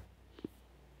care.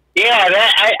 Yeah,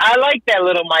 I like that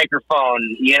little microphone.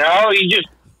 You don't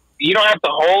have to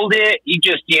hold it. You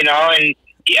just, and I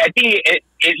think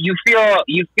you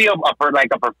feel like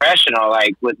a professional,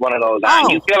 like with one of those. Oh,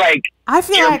 you feel like I'm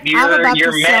about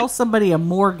to sell somebody a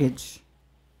mortgage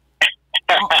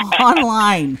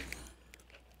online.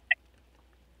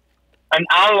 An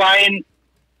online.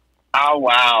 Oh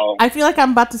wow! I feel like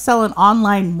I'm about to sell an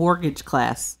online mortgage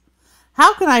class.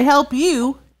 How can I help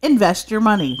you invest your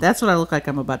money? That's what I look like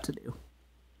I'm about to do.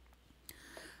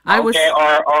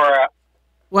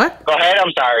 What? Go ahead.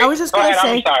 I'm sorry. I was just going to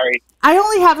say. I'm sorry. I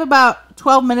only have about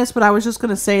 12 minutes, but I was just going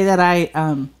to say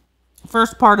that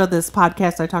first part of this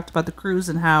podcast, I talked about the cruise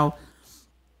and how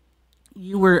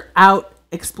you were out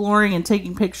exploring and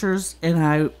taking pictures,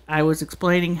 and I was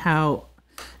explaining how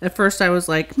at first I was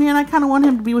like, man, I kind of want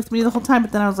him to be with me the whole time,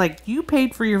 but then I was like, you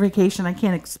paid for your vacation. I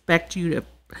can't expect you to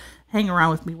hang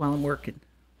around with me while I'm working.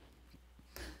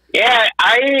 Yeah,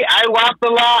 I walked a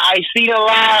lot. I seen a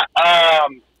lot.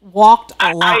 Walked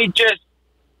a lot.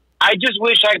 I just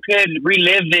wish I could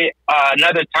relive it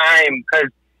another time, because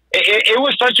it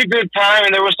was such a good time,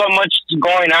 and there was so much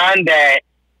going on that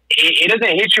it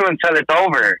doesn't hit you until it's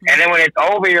over. Mm-hmm. And then when it's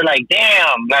over, you're like,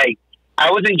 damn, like I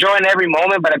was enjoying every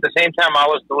moment, but at the same time, I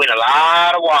was doing a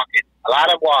lot of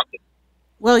walking.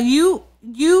 Well, you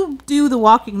do the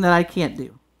walking that I can't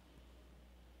do.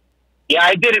 Yeah,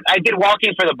 I did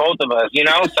walking for the both of us,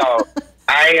 so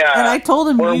and I told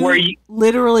him you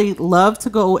literally love to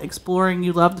go exploring.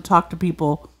 You love to talk to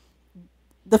people.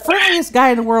 The friendliest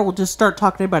guy in the world will just start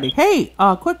talking to anybody. Hey,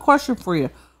 quick question for you.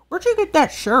 Where'd you get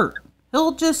that shirt?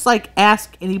 He'll just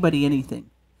ask anybody anything.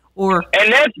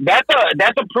 And that's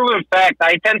a proven fact.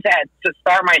 I tend to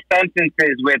start my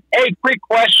sentences with, "Hey, quick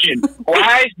question."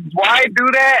 Why do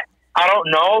that? I don't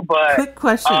know, but quick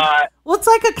question. Well, it's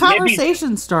like a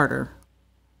conversation starter.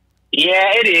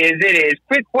 Yeah, it is.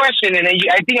 Quick question, and then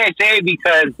I think I say it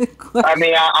because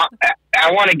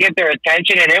I want to get their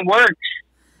attention, and it works.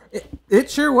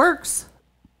 It sure works.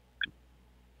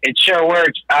 It sure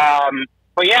works.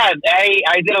 But yeah,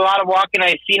 I did a lot of walking.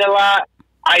 I seen a lot.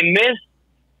 I missed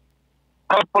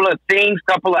couple of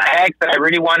acts that I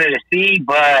really wanted to see,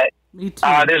 but me too.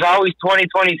 There's always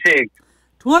 2026.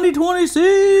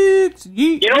 2026.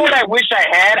 You know what I wish I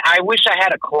had? I wish I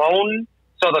had a clone.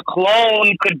 So the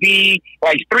clone could be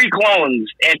like 3 clones,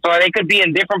 and so they could be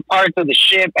in different parts of the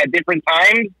ship at different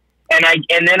times, and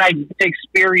then I get to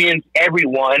experience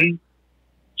everyone,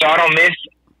 so I don't miss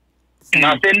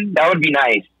nothing. That would be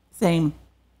nice. Same.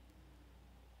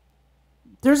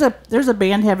 There's a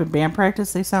band having band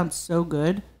practice. They sound so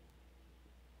good.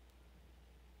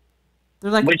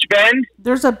 They're like, which band?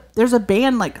 There's a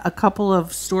band like a couple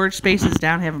of storage spaces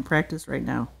down having practice right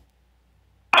now.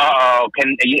 Uh-oh.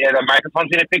 Can the microphone's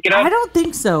gonna pick it up? I don't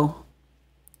think so.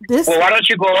 Well, why don't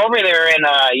you go over there and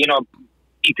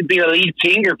you could be the lead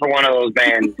singer for one of those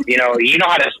bands. you know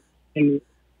how to sing.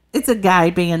 It's a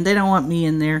guy band. They don't want me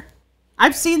in there.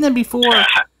 I've seen them before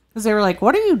because they were like,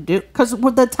 "What do you do?" Because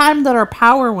with the time that our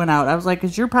power went out, I was like,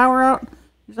 "Is your power out?"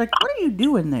 He's like, "What are you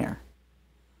doing there?"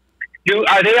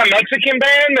 Are they a Mexican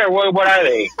band or what are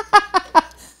they?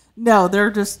 No,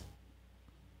 they're just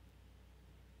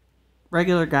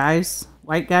regular guys,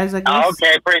 white guys, I guess. Oh,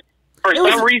 okay. For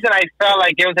some reason, I felt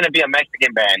like it was going to be a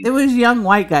Mexican band. It was young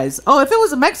white guys. Oh, if it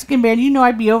was a Mexican band,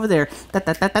 I'd be over there.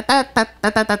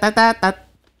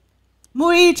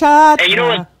 Mucha. Hey, you know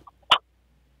what?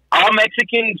 All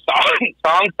Mexican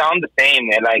songs sound the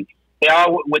same. They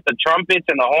all with the trumpets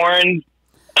and the horns.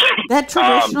 That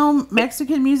traditional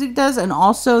Mexican music does, and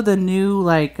also the new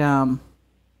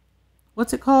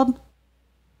what's it called?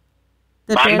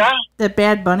 Banda? That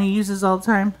Bad Bunny uses all the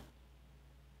time.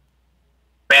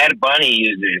 Bad Bunny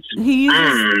uses. He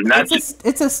uses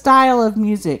it's a style of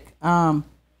music.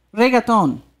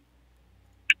 Reggaeton.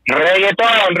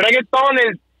 Reggaeton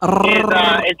is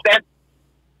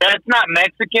that's not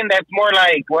Mexican. That's more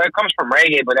like, well, it comes from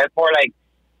reggae, but that's more like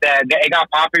that. It got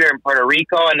popular in Puerto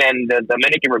Rico and then the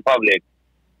Dominican Republic.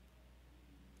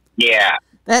 Yeah.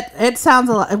 That it sounds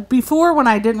a lot. Before, when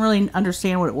I didn't really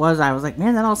understand what it was, I was like,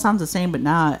 "Man, that all sounds the same." But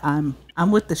now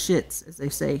I'm with the shits, as they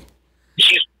say.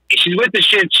 She's with the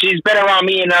shit. She's been around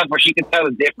me enough where she can tell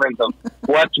the difference of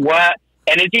what's what,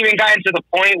 and it's even gotten to the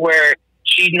point where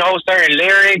she knows certain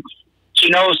lyrics. She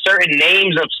knows certain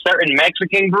names of certain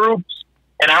Mexican groups,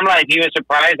 and I'm like even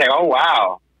surprised, like, oh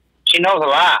wow, she knows a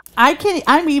lot.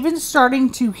 I'm even starting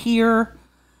to hear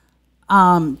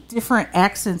different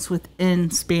accents within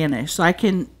Spanish, so I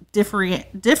can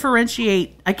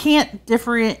differentiate. I can't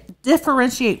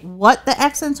differentiate what the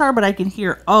accents are, but I can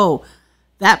hear, oh,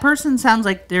 that person sounds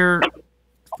like they're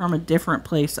from a different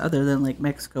place other than like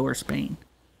Mexico or Spain.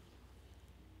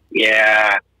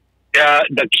 Yeah,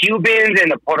 the Cubans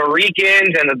and the Puerto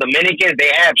Ricans and the Dominicans,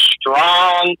 they have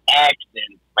strong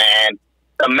accents, man.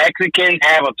 The Mexicans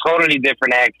have a totally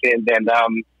different accent, and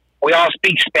we all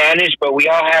speak Spanish, but we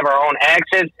all have our own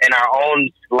accents and our own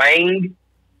slang,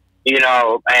 you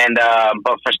know, and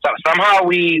but somehow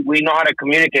we know how to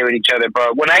communicate with each other.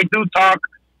 But when I do talk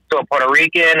to a Puerto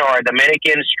Rican or a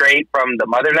Dominican straight from the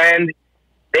motherland,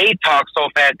 they talk so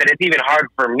fast that it's even hard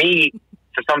for me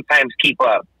to sometimes keep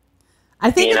up.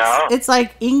 I think it's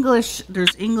like English.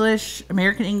 There's English,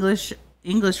 American English,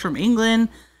 English from England.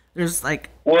 There's like...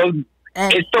 Well,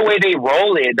 it's the way they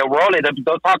roll it.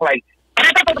 They'll talk like... and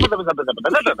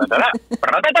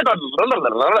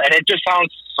it just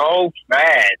sounds so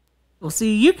fast. Well,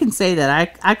 see, you can say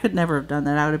that. I could never have done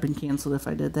that. I would have been canceled if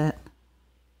I did that.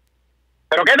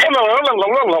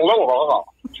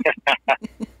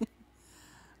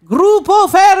 Grupo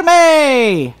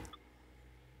Ferme.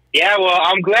 Yeah, well,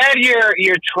 I'm glad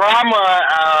your trauma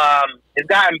has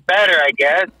gotten better, I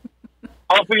guess.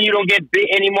 Hopefully you don't get bit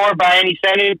anymore by any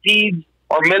centipedes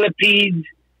or millipedes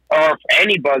or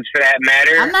any bugs for that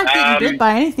matter. I'm not getting bit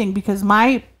by anything because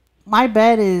my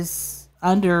bed is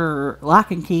under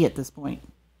lock and key at this point.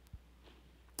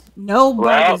 No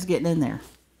bug is getting in there.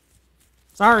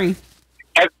 Sorry.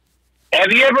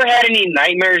 Have you ever had any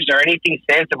nightmares or anything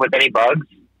since with any bugs?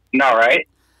 No, right?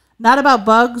 Not about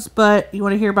bugs, but you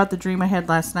want to hear about the dream I had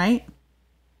last night?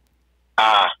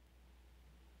 Huh?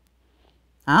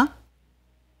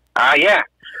 Yeah.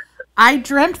 I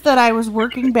dreamt that I was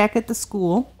working back at the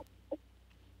school,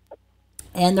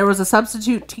 and there was a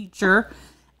substitute teacher,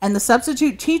 and the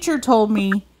substitute teacher told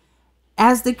me,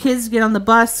 as the kids get on the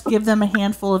bus, give them a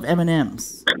handful of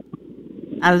M&Ms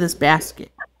out of this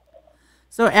basket.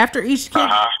 So after each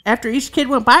kid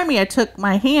went by me, I took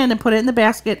my hand and put it in the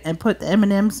basket and put the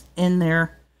M&Ms in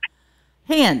their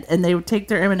hand, and they would take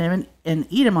their M&M and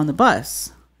eat them on the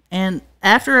bus. And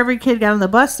after every kid got on the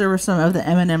bus, there were some of the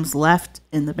M&Ms left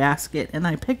in the basket, and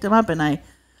I picked them up and I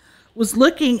was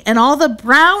looking, and all the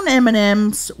brown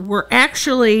M&Ms were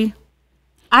actually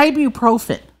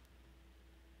ibuprofen.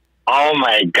 Oh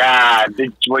my God!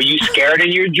 Were you scared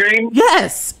in your dream?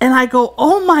 Yes, and I go,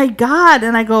 oh my God,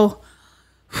 and I go,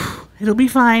 it'll be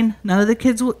fine. None of the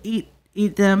kids will eat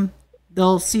them.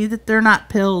 They'll see that they're not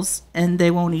pills, and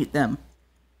they won't eat them.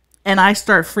 And I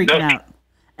start freaking out.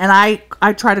 And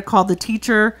I try to call the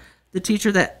teacher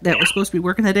that was supposed to be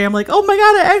working that day. I'm like, oh my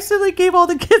God, I accidentally gave all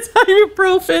the kids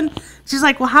ibuprofen. She's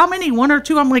like, well, how many? 1 or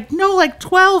 2? I'm like, no, like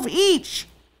 12 each.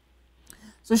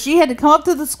 So she had to come up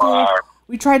to the school.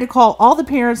 We tried to call all the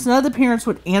parents. None of the parents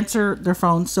would answer their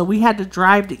phones. So we had to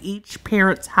drive to each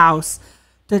parent's house.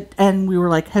 And we were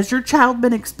like, has your child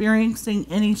been experiencing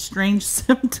any strange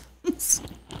symptoms?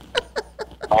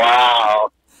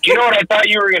 Wow. You know what I thought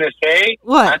you were going to say?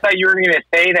 What? I thought you were going to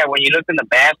say that when you looked in the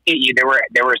basket, there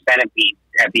were centipedes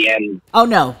at the end. Oh,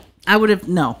 no. I would have,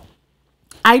 no.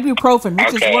 Ibuprofen,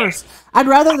 which is worse. I'd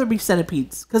rather there be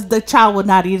centipedes, because the child would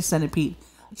not eat a centipede.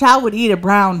 The child would eat a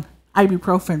brown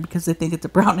ibuprofen because they think it's a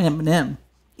brown M&M.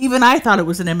 Even I thought it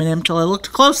was an M&M until I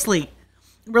looked closely.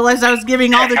 Realized I was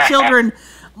giving all the children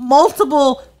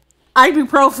multiple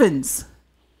ibuprofens.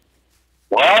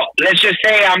 Well, let's just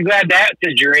say I'm glad that's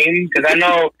a dream, because I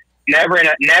know never in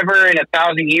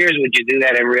 1,000 years would you do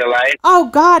that in real life. Oh,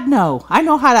 God, no. I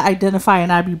know how to identify an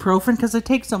ibuprofen because I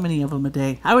take so many of them a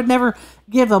day. I would never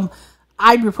give them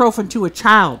ibuprofen to a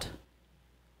child.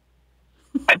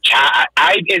 A child?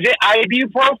 Is it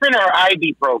ibuprofen or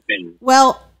ibuprofen?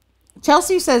 Well,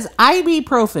 Chelsea says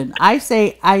ibuprofen. I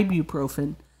say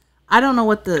ibuprofen. I don't know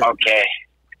what the... Okay.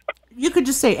 You could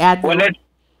just say Advil Well,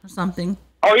 or something.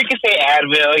 oh, you can say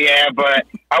Advil, yeah, but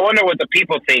I wonder what the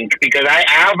people think because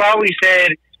I've always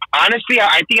said, honestly,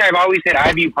 I think I've always said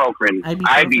ibuprofen.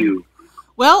 Ibu.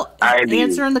 Well, Ibu.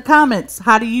 answer in the comments.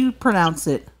 How do you pronounce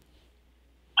it?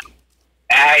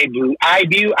 Ibu.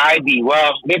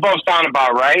 Well, they both sound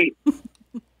about right.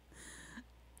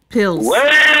 Pills.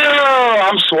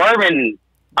 Well, I'm swerving.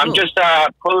 I'm just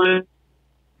pulling.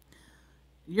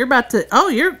 You're about to. Oh,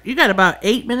 you got about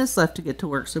 8 minutes left to get to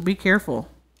work, so be careful.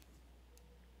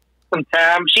 Some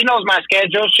time. She knows my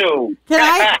schedule, too. Can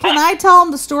I tell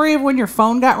them the story of when your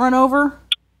phone got run over?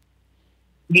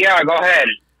 Yeah, go ahead.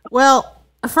 Well,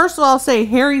 first of all, I'll say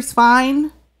Harry's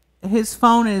fine. His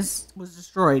phone was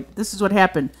destroyed. This is what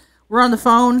happened. We're on the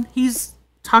phone. He's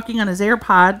talking on his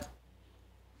AirPod,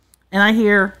 and I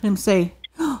hear him say,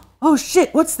 "Oh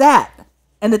shit, what's that?"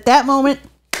 And at that moment,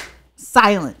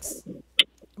 silence.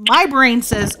 My brain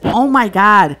says, "Oh my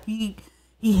god, he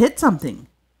hit something.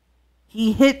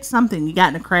 He hit something. He got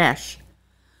in a crash."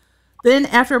 Then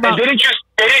after about did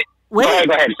it? Wait,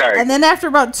 go ahead. Sorry. And then after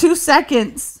about 2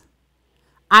 seconds,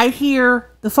 I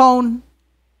hear the phone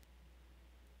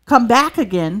come back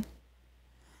again,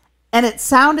 and it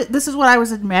sounded. This is what I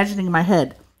was imagining in my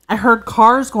head. I heard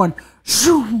cars going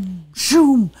shoom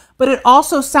shoom, but it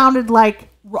also sounded like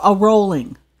a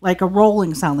rolling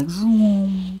sound, like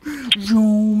zoom,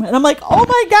 zoom. And I'm like, oh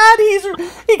my god,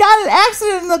 he got an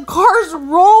accident and the car's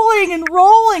rolling and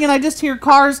rolling, and I just hear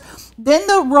cars. Then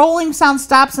the rolling sound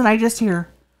stops and I just hear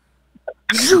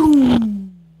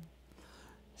zoom,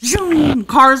 zoom,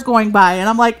 cars going by, and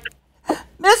I'm like,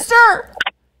 Mister,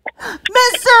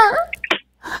 answer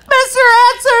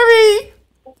me.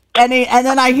 And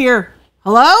then I hear,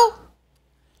 hello?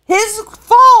 His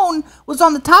phone was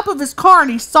on the top of his car,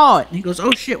 and he saw it. And he goes,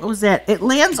 oh, shit, what was that? It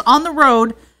lands on the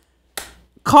road.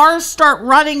 Cars start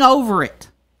running over it.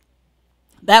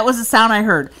 That was the sound I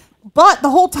heard. But the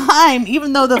whole time,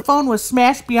 even though the phone was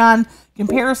smashed beyond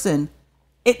comparison,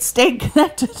 it stayed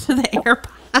connected to the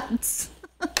AirPods.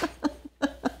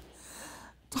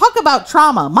 Talk about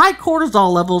trauma. My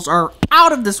cortisol levels are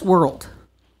out of this world.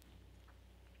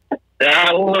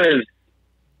 That was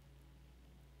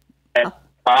a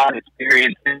odd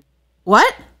experience.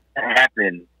 What? That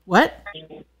happened. What?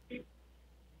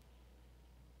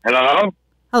 Hello?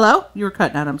 Hello? You were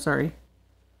cutting out. I'm sorry.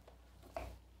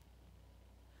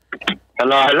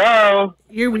 Hello?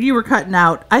 You were cutting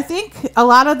out. I think a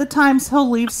lot of the times he'll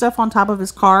leave stuff on top of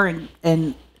his car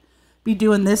and be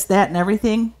doing this, that, and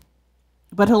everything.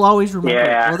 But he'll always remember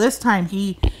it. Well, this time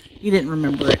he didn't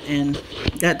remember it and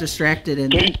got distracted,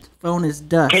 and the phone is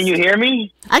dust. Can you hear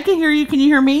me? I can hear you. Can you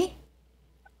hear me?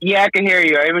 Yeah, I can hear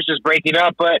you. It was just breaking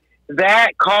up, but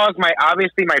that caused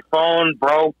obviously my phone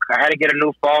broke. I had to get a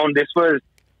new phone. This was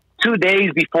 2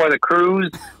 days before the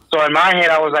cruise. So in my head,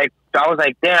 I was like,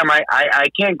 damn, I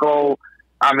can't go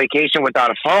on vacation without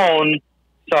a phone.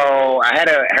 So I had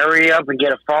to hurry up and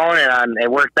get a phone, and it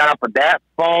worked out. But that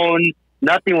phone,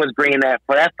 nothing was bringing that.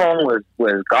 But that phone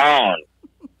was gone.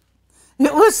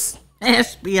 It was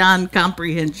smashed beyond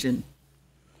comprehension.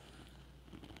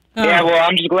 Yeah, well,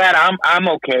 I'm just glad I'm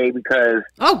okay because.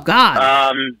 Oh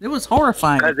God! It was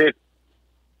horrifying. Because if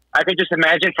I could just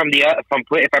imagine if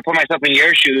I put myself in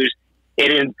your shoes, it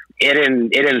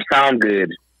didn't sound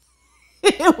good.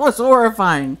 It was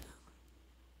horrifying.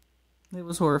 It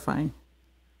was horrifying.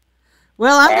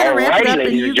 Well, I'm going to wrap it up,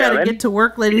 and you got to get to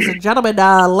work, ladies and gentlemen.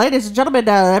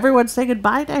 Everyone say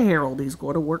goodbye to Harold. He's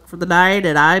going to work for the night,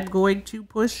 and I'm going to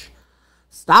push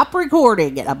stop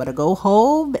recording, and I'm going to go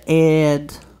home and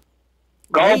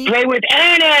play with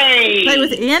Annie. Play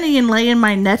with Annie and lay in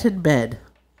my netted bed.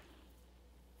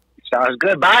 Sounds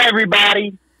good. Bye,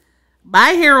 everybody. Bye,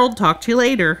 Harold. Talk to you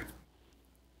later.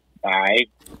 Bye.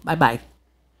 Bye-bye.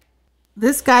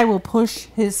 This guy will push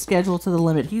his schedule to the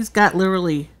limit. He's got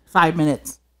literally 5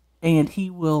 minutes, and he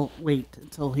will wait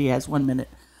until he has 1 minute.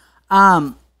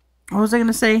 What was I going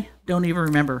to say? Don't even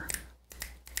remember.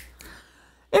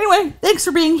 Anyway, thanks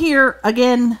for being here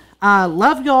again.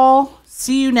 Love y'all.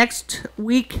 See you next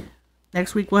week.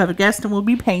 Next week we'll have a guest, and we'll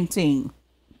be painting.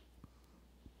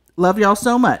 Love y'all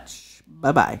so much.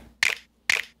 Bye-bye.